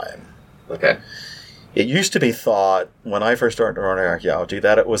time. Okay. It used to be thought, when I first started learning archaeology,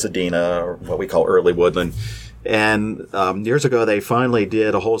 that it was Adena, or what we call early woodland. And years ago, they finally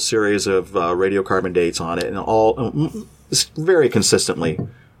did a whole series of radiocarbon dates on it, and all very consistently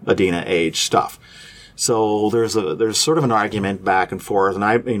Adena age stuff. So there's sort of an argument back and forth, and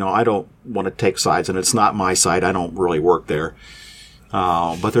I don't want to take sides, and it's not my side. I don't really work there.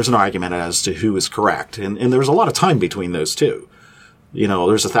 But there's an argument as to who is correct, and there's a lot of time between those two.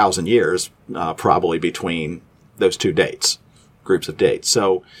 There's 1,000 years probably between those two groups of dates.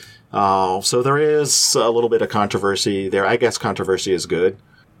 So there is a little bit of controversy there. I guess controversy is good.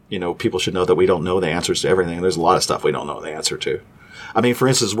 People should know that we don't know the answers to everything. There's a lot of stuff we don't know the answer to. I mean, for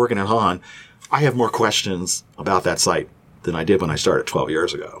instance, working at Hahn, I have more questions about that site than I did when I started 12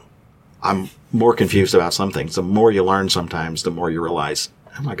 years ago. I'm more confused about some things. The more you learn sometimes, the more you realize,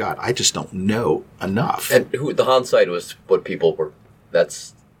 oh my God, I just don't know enough. And the Hahn site was what people were.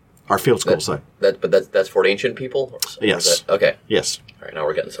 That's our field school site. That's Fort Ancient people? Yes. Okay. Yes. All right, now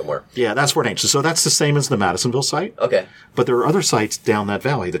we're getting somewhere. Yeah, that's Fort Ancient. So that's the same as the Madisonville site. Okay. But there are other sites down that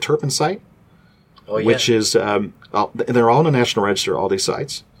valley. The Turpin site, which is, they're all in the National Register, all these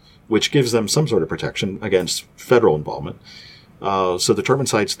sites, which gives them some sort of protection against federal involvement. So the Turpin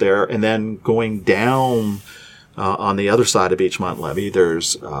site's there. And then going down on the other side of Beechmont Levee,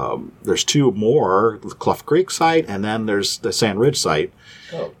 there's two more, the Clough Creek site, and then there's the Sand Ridge site.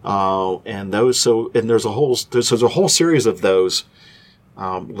 Oh. And there's a whole series of those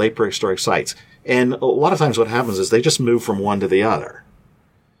late prehistoric sites. And a lot of times what happens is they just move from one to the other.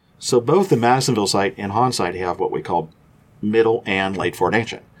 So both the Madisonville site and Hahn site have what we call Middle and Late Fort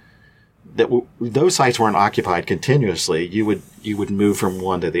Ancient. those sites weren't occupied continuously. You would move from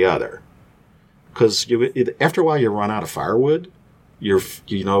one to the other, because after a while you run out of firewood.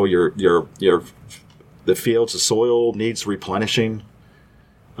 The fields, the soil needs replenishing.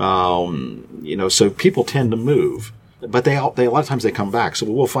 So people tend to move, but they a lot of times they come back. So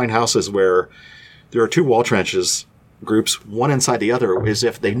we'll find houses where there are two wall trenches groups, one inside the other, as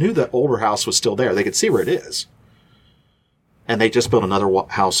if they knew the older house was still there. They could see where it is, and they just built another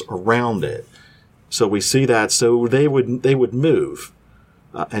house around it. So we see that. So they would move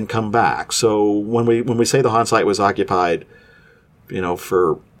and come back. So when we say the Han site was occupied,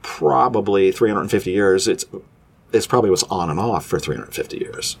 for probably 350 years, it's probably was on and off for 350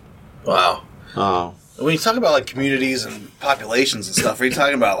 years. Wow. When you talk about like communities and populations and stuff, are you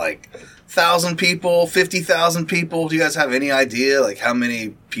talking about like 1,000 people, 50,000 people? Do you guys have any idea like how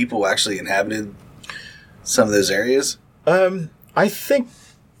many people actually inhabited some of those areas? I think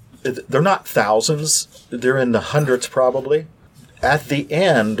they're not thousands. They're in the hundreds probably. At the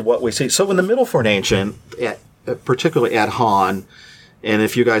end, what we see, so in the Middle Fort Ancient, particularly at Han, and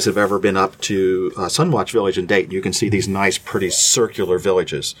if you guys have ever been up to Sunwatch Village in Dayton, you can see these nice, pretty circular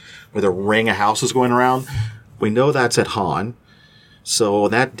villages with a ring of houses going around. We know that's at Han. So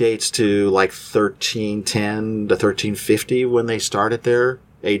that dates to like 1310 to 1350 when they started there,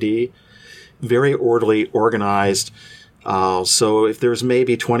 AD. Very orderly, organized. So if there's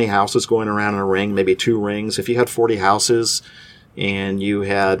maybe 20 houses going around in a ring, maybe 2 rings. If you had 40 houses and you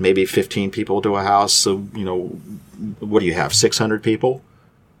had maybe 15 people to a house, so, what do you have, 600 people?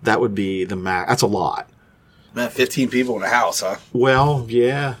 That would be the max. That's a lot. Man, 15 people in a house, huh? Well,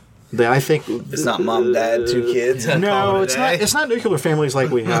 yeah. I think it's not mom, dad, 2 kids. No, it's not. It's not nuclear families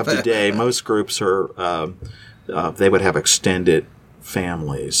like we have today. Most groups are. They would have extended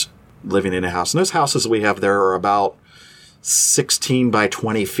families living in a house. And those houses we have there are about 16 by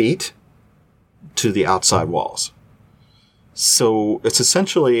 20 feet to the outside walls. So it's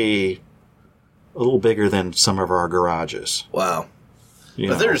essentially a little bigger than some of our garages. But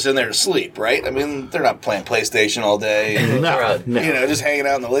they're just in there to sleep, right? I mean, they're not playing PlayStation all day. No. Just hanging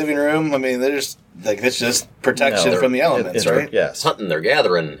out in the living room. I mean, they're just like, it's just protection from the elements, right? Yes. Hunting, they're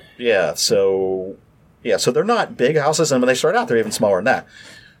gathering. Yeah. So they're not big houses, and when they start out, they're even smaller than that.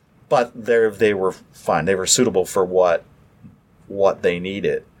 But they were fine. They were suitable for what they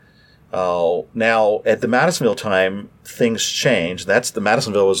needed. Now, at the Madisonville time, things changed. The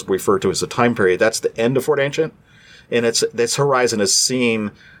Madisonville is referred to as the time period. That's the end of Fort Ancient. And this horizon is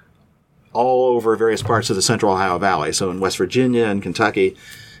seen all over various parts of the Central Ohio Valley. So in West Virginia and Kentucky,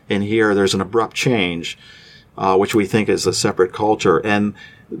 and here there's an abrupt change, which we think is a separate culture. And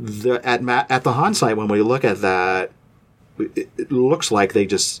at the Han site, when we look at that, it looks like they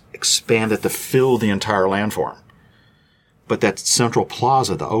just expanded to fill the entire landform. But that central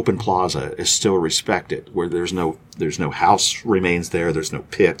plaza, the open plaza, is still respected, where there's no house remains there. There's no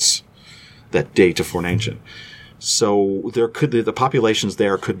pits that date to Fort Ancient. So the populations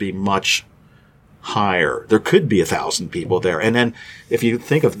there could be much higher. There could be 1,000 people there. And then if you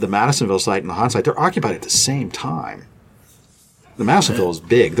think of the Madisonville site and the Han site, they're occupied at the same time. The Madisonville is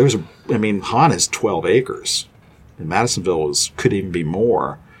big. Han is 12 acres. And Madisonville could even be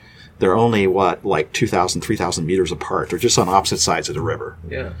more. They're only, 2,000, 3,000 meters apart. They're just on opposite sides of the river.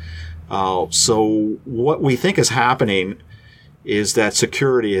 Yeah. So what we think is happening is that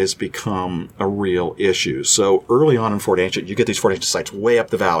security has become a real issue. So early on in Fort Ancient, you get these Fort Ancient sites way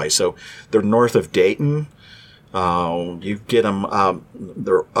up the valley. So they're north of Dayton. You get them,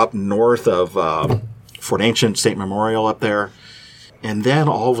 they're up north of Fort Ancient State Memorial up there. And then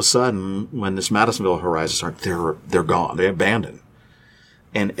all of a sudden, when this Madisonville horizon starts, they're gone. They're abandoned.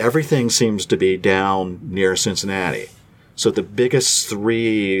 And everything seems to be down near Cincinnati. So the biggest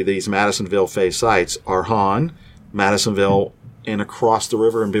 3 of these Madisonville phase sites are Han, Madisonville, and across the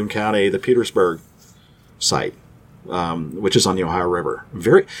river in Boone County, the Petersburg site, which is on the Ohio River.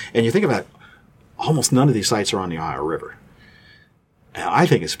 And you think about it, almost none of these sites are on the Ohio River. And I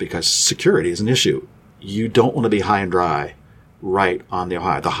think it's because security is an issue. You don't want to be high and dry right on the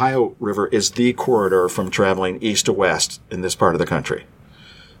Ohio. The Ohio River is the corridor from traveling east to west in this part of the country.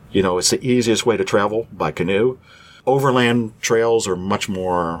 It's the easiest way to travel by canoe. Overland trails are much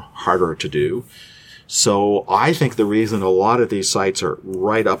more harder to do. So I think the reason a lot of these sites are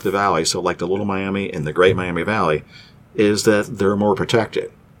right up the valley, so like the Little Miami and the Great Miami Valley, is that they're more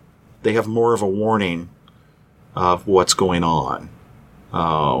protected. They have more of a warning of what's going on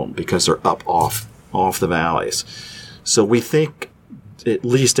because they're up off the valleys. So we think, at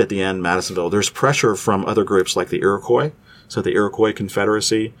least at the end, Madisonville, there's pressure from other groups like the Iroquois. So the Iroquois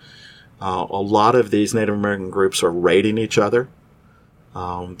Confederacy, a lot of these Native American groups are raiding each other.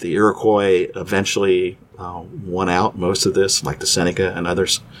 The Iroquois eventually won out most of this, like the Seneca and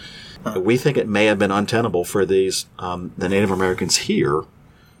others. We think it may have been untenable for these the Native Americans here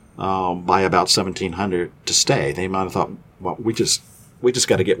by about 1700 to stay. They might have thought, well, we just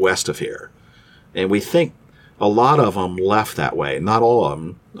got to get west of here. And we think a lot of them left that way. Not all of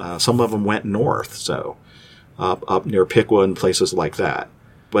them. Some of them went north, so up near Piqua and places like that.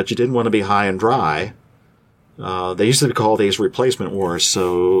 But you didn't want to be high and dry. They used to call these replacement wars.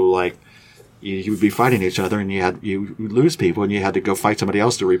 So, like, you would be fighting each other, and you lose people, and you had to go fight somebody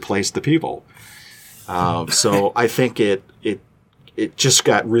else to replace the people. So I think it just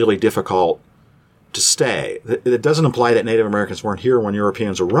got really difficult to stay. It doesn't imply that Native Americans weren't here when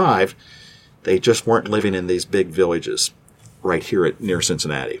Europeans arrived. They just weren't living in these big villages right here near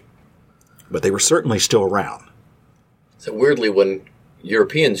Cincinnati. But they were certainly still around. So weirdly, when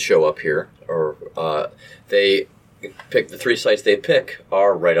Europeans show up here, or they pick the 3 sites they pick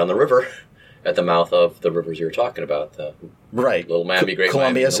are right on the river, at the mouth of the rivers you were talking about. Right. Little Miami, Great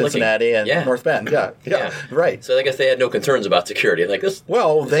Columbia, Miami, Cincinnati, and North Bend. Yeah. Right. So I guess they had no concerns about security. Like this.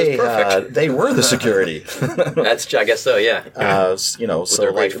 Well, this is perfect. They were the security. I guess so. Yeah. So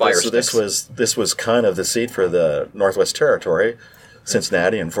like this was kind of the seat for the Northwest Territory,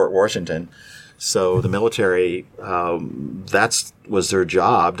 Cincinnati and Fort Washington. So the military, that was their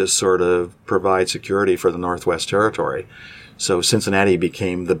job to sort of provide security for the Northwest Territory. So Cincinnati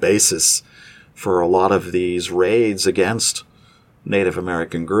became the basis for a lot of these raids against Native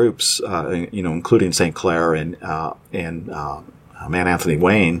American groups, including St. Clair and Man Anthony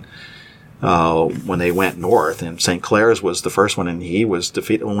Wayne, when they went north. And St. Clair's was the first one, and he was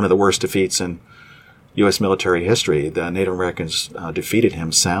one of the worst defeats in U.S. military history. The Native Americans defeated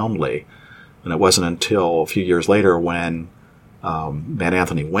him soundly. And it wasn't until a few years later when Man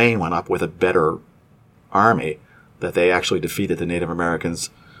Anthony Wayne went up with a better army that they actually defeated the Native Americans.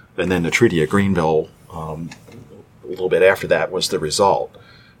 And then the Treaty of Greenville, a little bit after that, was the result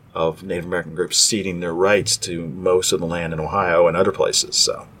of Native American groups ceding their rights to most of the land in Ohio and other places.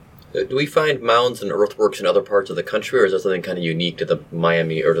 So, do we find mounds and earthworks in other parts of the country, or is that something kind of unique to the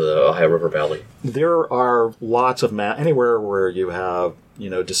Miami or to the Ohio River Valley? There are lots of anywhere where you have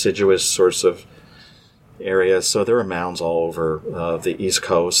deciduous sorts of areas. So there are mounds all over the East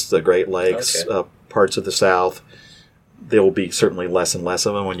Coast, the Great Lakes, parts of the South. There will be certainly less and less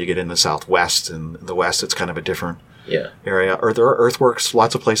of them when you get in the Southwest. And the West, it's kind of a different area. Or there are earthworks,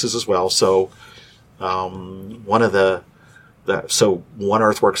 lots of places as well. So one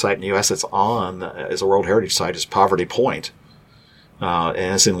earthwork site in the U.S. that's on is a World Heritage Site is Poverty Point,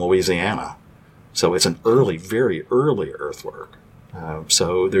 and it's in Louisiana. So it's an very early earthwork.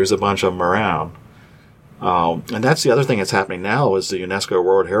 So there's a bunch of them around. And that's the other thing that's happening now is the UNESCO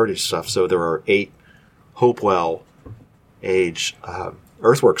World Heritage stuff. So there are 8 Hopewell age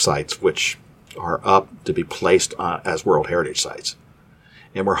earthwork sites which are up to be placed as World Heritage Sites.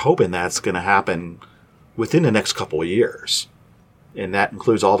 And we're hoping that's going to happen within the next couple of years. And that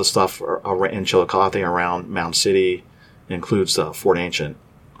includes all the stuff in Chillicothe around Mound City. It includes Fort Ancient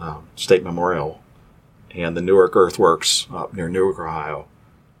State Memorial and the Newark earthworks up near Newark, Ohio.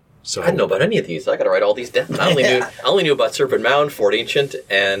 So I didn't know about any of these. I got to write all these down. I only knew about Serpent Mound, Fort Ancient,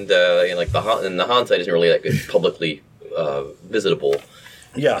 and the Han site isn't really that good, publicly visitable.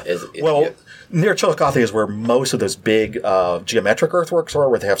 Yeah. Near Chillicothe is where most of those big geometric earthworks are,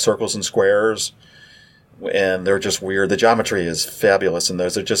 where they have circles and squares, and they're just weird. The geometry is fabulous, and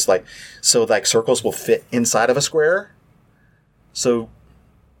those are just like circles will fit inside of a square. So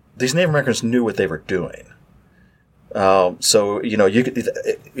these Native Americans knew what they were doing. When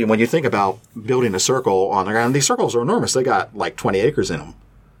you think about building a circle on the ground, these circles are enormous. They got like 20 acres in them.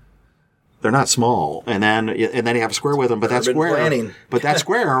 They're not small. And then you have a square with them, but that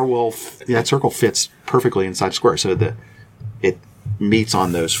circle fits perfectly inside the square, so that it meets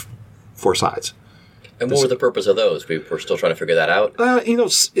on those 4 sides. And what was the purpose of those? We're still trying to figure that out.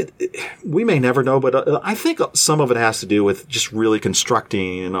 We may never know, but I think some of it has to do with just really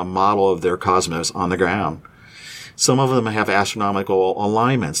constructing a model of their cosmos on the ground. Some of them have astronomical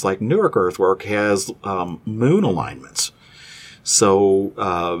alignments, like Newark earthwork has moon alignments. So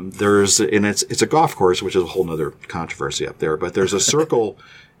it's a golf course, which is a whole other controversy up there. But there's a circle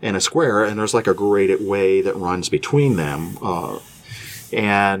and a square, and there's like a graded way that runs between them. So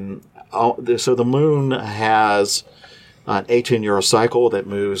the moon has an 18-year cycle that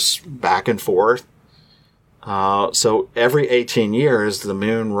moves back and forth. So every 18 years, the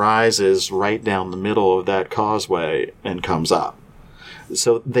moon rises right down the middle of that causeway and comes up.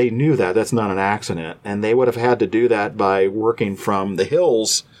 So they knew that. That's not an accident. And they would have had to do that by working from the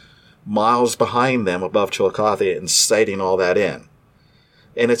hills miles behind them above Chillicothe and sighting all that in.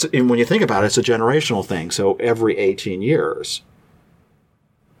 And when you think about it, it's a generational thing. So every 18 years,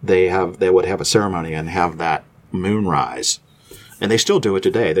 they would have a ceremony and have that moonrise. And they still do it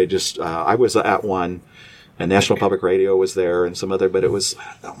today. They just, I was at one, and National Public Radio was there and some other, but it was,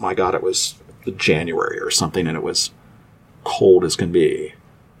 oh my God, it was January or something, and it was cold as can be.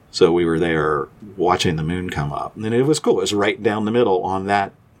 So we were there watching the moon come up. And it was cool. It was right down the middle on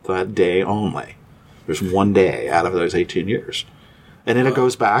that day only. There's one day out of those 18 years. And then it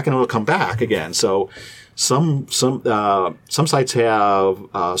goes back and it'll come back again. So some sites have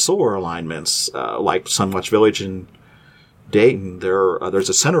solar alignments, like Sunwatch Village in Dayton. There's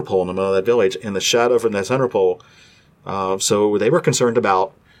a center pole in the middle of that village, and the shadow from that center pole. So they were concerned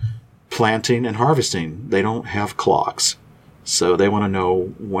about planting and harvesting. They don't have clocks. So they want to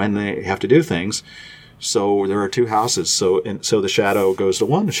know when they have to do things. So there are two houses. So the shadow goes to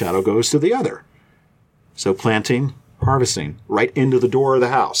one, the shadow goes to the other. So planting, harvesting, right into the door of the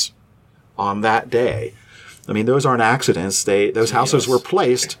house on that day. I mean, those aren't accidents. Those houses were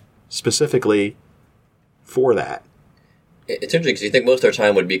placed specifically for that. It's interesting because you think most of their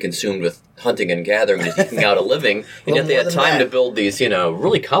time would be consumed with hunting and gathering, just eking out a living, and yet they had time to build these,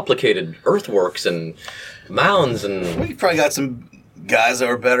 really complicated earthworks and mounds and. Well, you probably got some guys that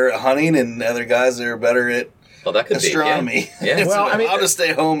were better at hunting and other guys that are better at that could astronomy. Be, yeah. Well, I'll just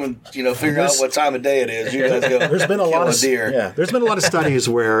stay home and figure out what time of day it is. You guys go. There's been a lot of deer. Yeah, there's been a lot of studies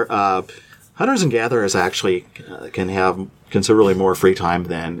where hunters and gatherers actually can have considerably more free time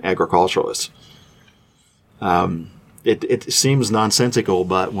than agriculturalists. It seems nonsensical,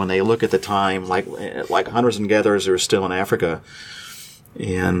 but when they look at the time, like hunters and gatherers are still in Africa,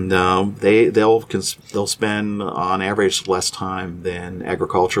 and they'll spend on average less time than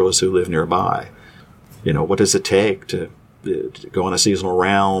agriculturalists who live nearby. What does it take to go on a seasonal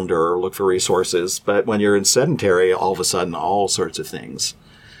round or look for resources? But when you're in sedentary, all of a sudden, all sorts of things.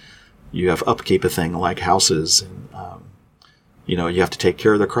 You have upkeep of thing like houses, and you have to take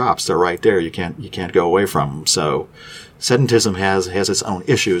care of the crops. They're right there. You can't go away from them. So sedentism has its own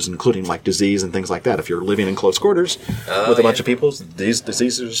issues, including like disease and things like that. If you're living in close quarters with a bunch of people, these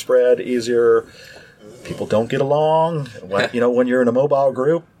diseases are spread easier. People don't get along. When you're in a mobile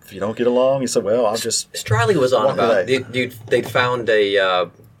group, if you don't get along, you say, well, I'll just... Striley was on about they'd found a...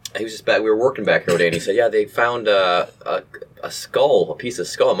 he was just back. We were working back here one day, and he said, "Yeah, they found a skull, a piece of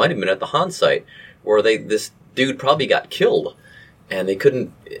skull. It might have been at the Han site, where this dude probably got killed, and they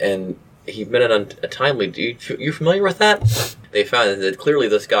couldn't. And he met an untimely. You familiar with that? They found that clearly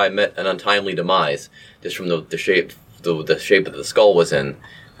this guy met an untimely demise just from the shape the shape that the skull was in.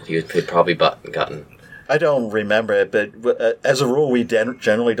 He'd probably gotten." I don't remember it, but as a rule, we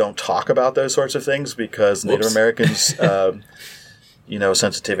generally don't talk about those sorts of things because Native Americans.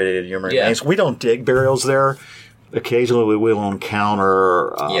 Sensitivity to human remains. We don't dig burials there. Occasionally, we will encounter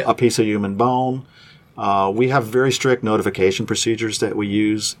a piece of human bone. We have very strict notification procedures that we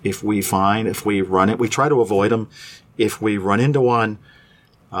use if we run it. We try to avoid them. If we run into one,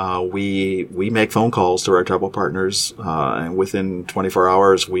 we make phone calls to our tribal partners, and within 24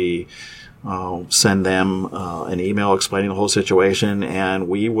 hours, we send them an email explaining the whole situation, and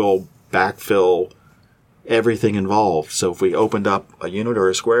we will backfill everything involved. So if we opened up a unit or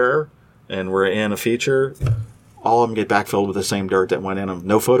a square and we're in a feature, all of them get backfilled with the same dirt that went in them.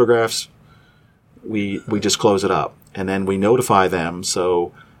 No photographs. We just close it up, and then we notify them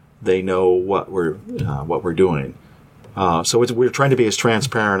so they know what we're doing. So we're trying to be as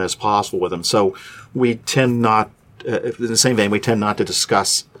transparent as possible with them. So we tend not, in the same vein, we tend not to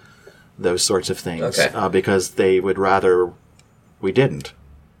discuss those sorts of things because they would rather we didn't.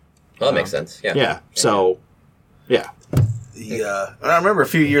 Well, that makes sense. Yeah. Yeah. So, yeah. I remember a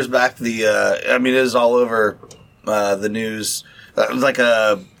few years back. It was all over the news. It was like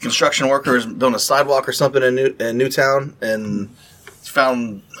a construction worker was doing a sidewalk or something in Newtown, and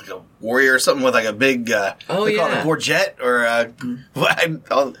found like a warrior or something with like a big. They call it a gorget or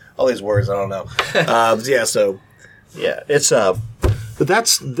all these words. I don't know. It's but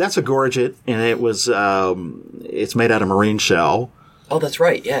that's a gorget, and it was it's made out of marine shell. Oh, that's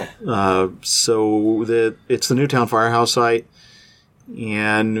right. Yeah. So it's the Newtown Firehouse site,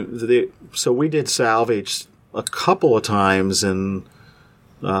 and so we did salvage a couple of times, and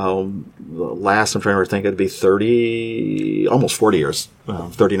last I'm trying to think it'd be almost 40 years,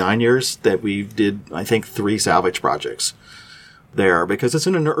 39 years that we did. I think 3 salvage projects there because it's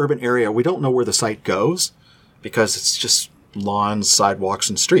in an urban area. We don't know where the site goes because it's just lawns, sidewalks,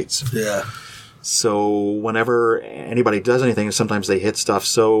 and streets. Yeah. So whenever anybody does anything, sometimes they hit stuff.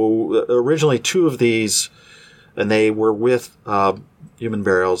 So originally 2 of these, and they were with human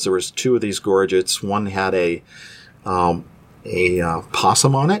burials. There was 2 of these gorgets. One had a a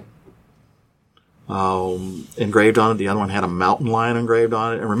possum on it, engraved on it. The other one had a mountain lion engraved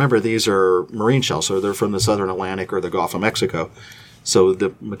on it. And remember, these are marine shells, so they're from the southern Atlantic or the Gulf of Mexico. So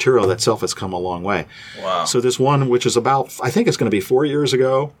the material itself has come a long way. Wow. So this one, which is about, I think it's going to be 5 years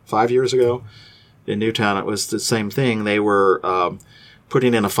ago, in Newtown, it was the same thing. They were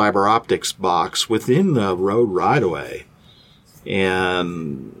putting in a fiber optics box within the road right-of-way.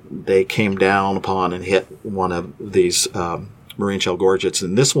 And they came down upon and hit one of these marine shell gorgets.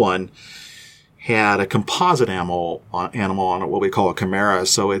 And this one had a composite animal on it, what we call a chimera.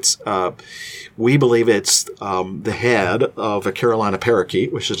 So it's, we believe it's the head of a Carolina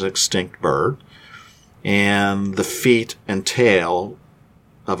parakeet, which is an extinct bird, and the feet and tail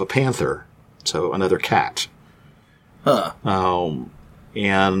of a panther, so another cat. Huh.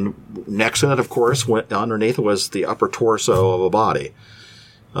 And next to it, of course, underneath was the upper torso of a body.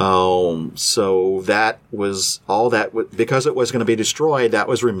 So that was all that, because it was going to be destroyed, that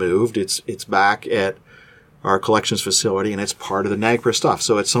was removed. It's back at our collections facility, and it's part of the NAGPRA stuff.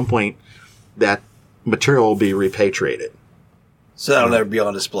 So at some point, that material will be repatriated. So that'll never be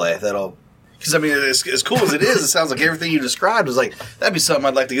on display. Because I mean, as cool as it is, it sounds like everything you described was like, that'd be something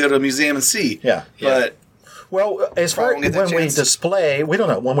I'd like to go to a museum and see. Yeah. But well, as far as when we display, we don't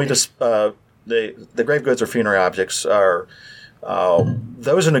know. When we the grave goods or funerary objects are,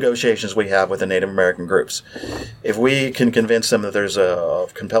 those are negotiations we have with the Native American groups. If we can convince them that there's a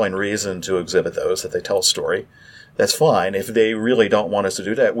compelling reason to exhibit those, that they tell a story, that's fine. If they really don't want us to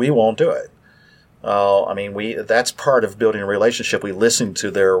do that, we won't do it. I mean, that's part of building a relationship. We listen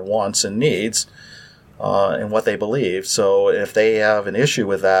to their wants and needs and what they believe. So if they have an issue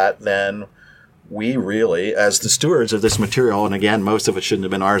with that, then we really, as the stewards of this material, and again, most of it shouldn't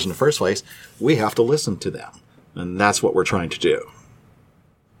have been ours in the first place, we have to listen to them. And that's what we're trying to do.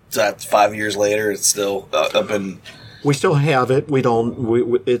 So that's 5 years later, it's still up in... We still have it. We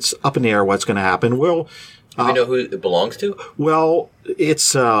don't... it's up in the air what's going to happen. We'll... Do we know who it belongs to? Well,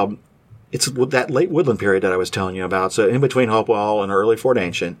 it's that late woodland period that I was telling you about. So in between Hopewell and early Fort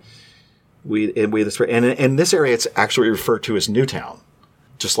Ancient, and in this area, it's actually referred to as Newtown,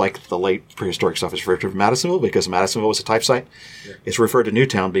 just like the late prehistoric stuff is referred to as Madisonville, because Madisonville was a type site. Yeah. It's referred to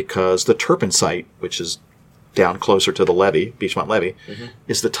Newtown because the Turpin site, which is down closer to the levee, Beachmont Levee,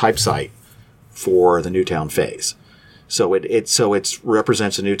 is the type site for the Newtown phase. So it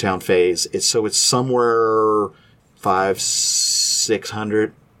represents a Newtown phase. It's somewhere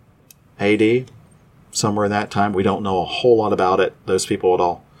 500-600 AD, somewhere in that time. We don't know a whole lot about it, those people at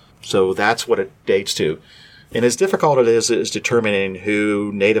all. So that's what it dates to. And as difficult it is determining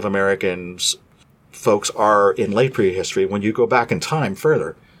who Native Americans folks are in late prehistory, when you go back in time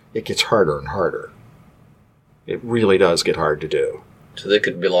further, it gets harder and harder. It really does get hard to do. So they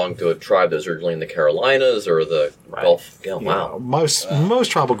could belong to a tribe that was originally in the Carolinas or the Gulf. Yeah, wow. Most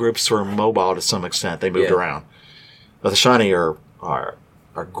tribal groups were mobile to some extent. They moved around. But the Shawnee are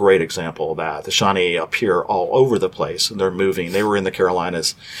a great example of that. The Shawnee appear all over the place. They're moving. They were in the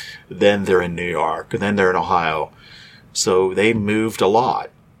Carolinas. Then they're in New York. And then they're in Ohio. So they moved a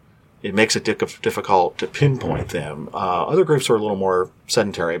lot. It makes it difficult to pinpoint them. Other groups are a little more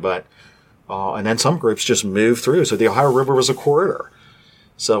sedentary, but and then some groups just move through. So the Ohio River was a corridor.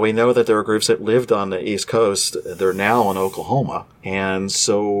 So we know that there are groups that lived on the East Coast. They're now in Oklahoma. And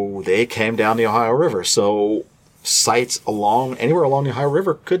so they came down the Ohio River. So sites anywhere along the Ohio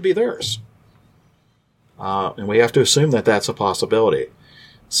River could be theirs. And we have to assume that that's a possibility.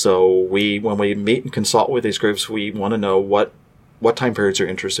 So when we meet and consult with these groups, we want to know what time periods you're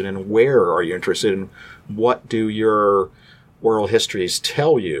interested in, where are you interested in, what do your oral histories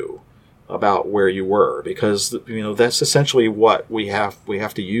tell you about where you were, because that's essentially what we have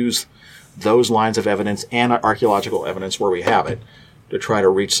to use those lines of evidence and archaeological evidence where we have it to try to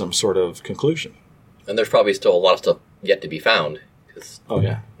reach some sort of conclusion. And there's probably still a lot of stuff yet to be found. Oh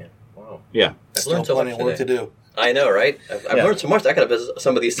yeah. Wow. Yeah. I've learned so much plenty of work to do. I know, right? I've learned so much. I got to visit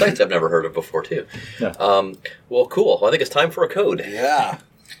some of these sites I've never heard of before too. Yeah. Well, cool. Well, I think it's time for a code. Yeah.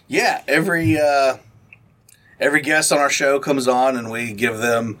 Every guest on our show comes on, and we give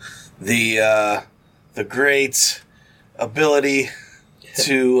them the great ability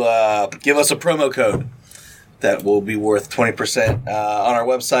to give us a promo code that will be worth 20% on our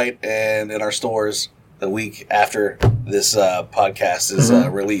website and in our stores the week after this podcast is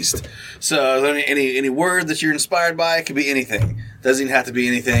released. So any word that you're inspired by, it could be anything. Doesn't even have to be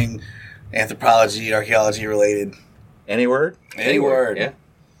anything anthropology, archaeology related. Any word? Any word. Yeah.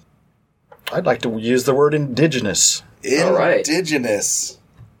 I'd like to use the word indigenous. All right. Indigenous.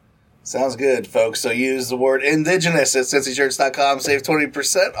 Sounds good, folks. So use the word indigenous at CincyShirts.com. Save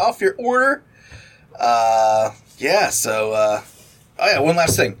 20% off your order. Yeah, so, oh yeah, one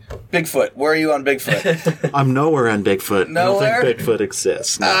last thing. Bigfoot. Where are you on Bigfoot? I'm nowhere on Bigfoot. Nowhere? I don't think Bigfoot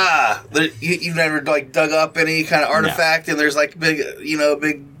exists. No. You've never, like, dug up any kind of artifact and there's, like,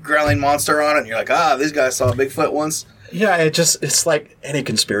 big growling monster on it and you're like, these guys saw Bigfoot once? Yeah, it's like any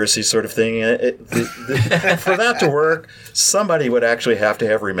conspiracy sort of thing. For that to work, somebody would actually have to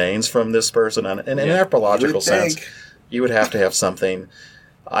have remains from this person. In an anthropological sense, you would have to have something.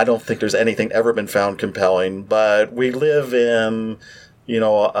 I don't think there's anything ever been found compelling, but we live in,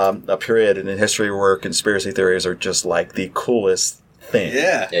 a period in history where conspiracy theories are just like the coolest thing.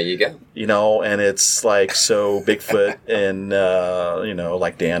 Yeah. There you go. And it's like, so Bigfoot and,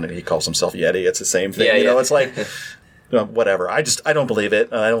 like Dan, and he calls himself Yeti. It's the same thing. It's like, whatever. I don't believe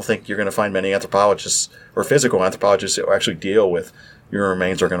it. I don't think you're going to find many anthropologists or physical anthropologists who actually deal with your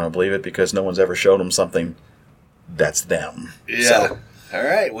remains are going to believe it because no one's ever shown them something that's them. Yeah. So, all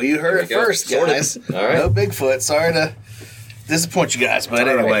right. Well, you heard it first, guys. All right. No Bigfoot. Sorry to disappoint you guys, but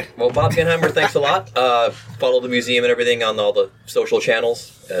anyway. Right. Well, Bob Genheimer, thanks a lot. Follow the museum and everything on all the social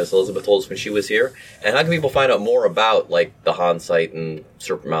channels, as Elizabeth told us when she was here. And how can people find out more about, like, the Han site and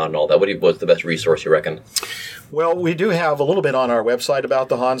Serpent Mound and all that? What's the best resource, you reckon? Well, we do have a little bit on our website about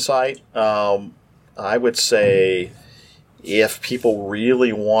the Han site. I would say if people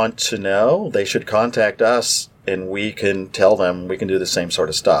really want to know, they should contact us. And we can tell them we can do the same sort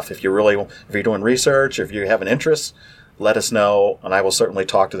of stuff. If you're doing research, if you have an interest, let us know, and I will certainly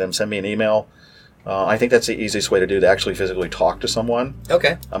talk to them. Send me an email. I think that's the easiest way to do to actually physically talk to someone.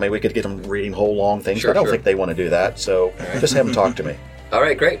 Okay. I mean, we could get them reading whole long things, Sure, but I don't sure. think they want to do that. So just have them talk to me. All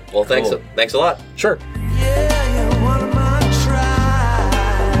right, great. Well, thanks. Cool. Thanks a lot. Sure.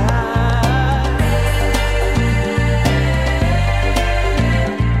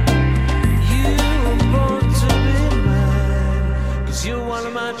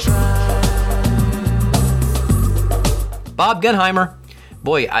 Bob Genheimer.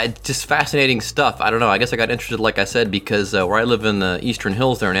 Boy, just fascinating stuff. I don't know. I guess I got interested, like I said, because where I live in the Eastern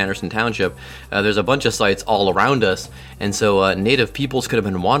Hills there in Anderson Township, there's a bunch of sites all around us. And so native peoples could have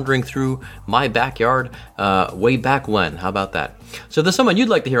been wandering through my backyard way back when. How about that? So if there's someone you'd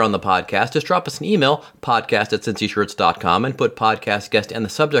like to hear on the podcast, just drop us an email, podcast@cincyshirts.com, and put podcast guest in the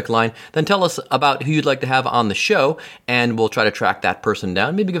subject line. Then tell us about who you'd like to have on the show, and we'll try to track that person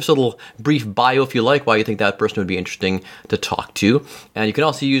down. Maybe give us a little brief bio if you like, why you think that person would be interesting to talk to. And you can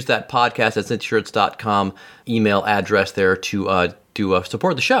also use that podcast@cincyshirts.com email address there to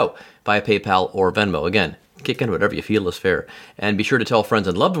support the show via PayPal or Venmo. Again, kick in whatever you feel is fair. And be sure to tell friends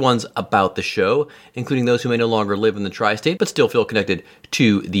and loved ones about the show, including those who may no longer live in the tri-state but still feel connected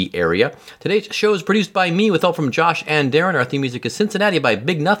to the area. Today's show is produced by me with help from Josh and Darren. Our theme music is Cincinnati by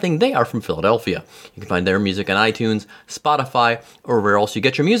Big Nothing. They are from Philadelphia. You can find their music on iTunes, Spotify, or wherever else you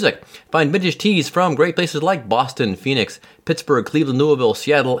get your music. Find vintage tees from great places like Boston, Phoenix, Pittsburgh, Cleveland, Louisville,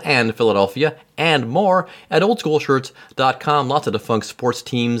 Seattle, and Philadelphia, and more at oldschoolshirts.com. Lots of defunct sports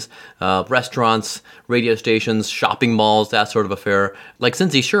teams, restaurants, radio stations, shopping malls, that sort of affair, like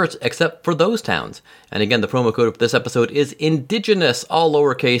Cincy shirts, except for those towns. And again, the promo code for this episode is INDIGENOUS, all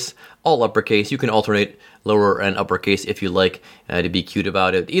lowercase, all uppercase. You can alternate lower and uppercase if you like to be cute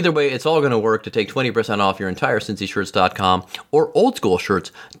about it. Either way, it's all going to work to take 20% off your entire CincyShirts.com or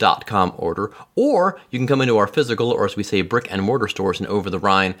OldSchoolShirts.com order. Or you can come into our physical, or as we say, brick and mortar stores in Over the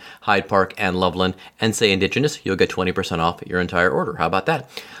Rhine, Hyde Park, and Loveland and say Indigenous. You'll get 20% off your entire order. How about that?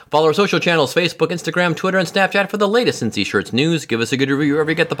 Follow our social channels, Facebook, Instagram, Twitter, and Snapchat for the latest Cincy Shirts news. Give us a good review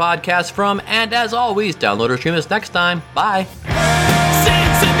wherever you get the podcast from. And as always, download or stream us next time. Bye.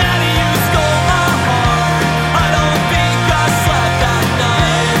 Cincinnati, you stole my heart. I don't think I slept that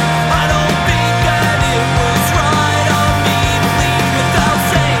night. I don't think that it was right of me to leave without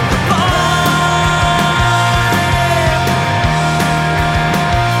saying goodbye.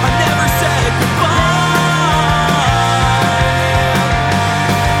 I never said goodbye.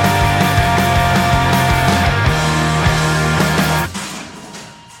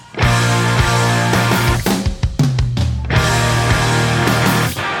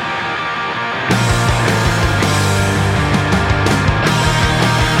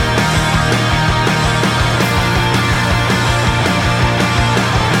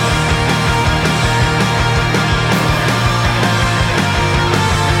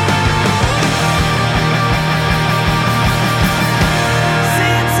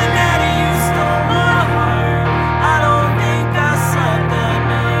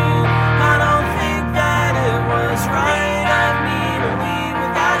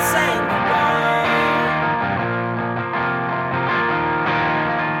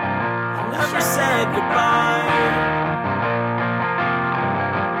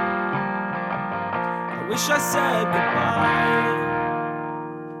 wish I said goodbye.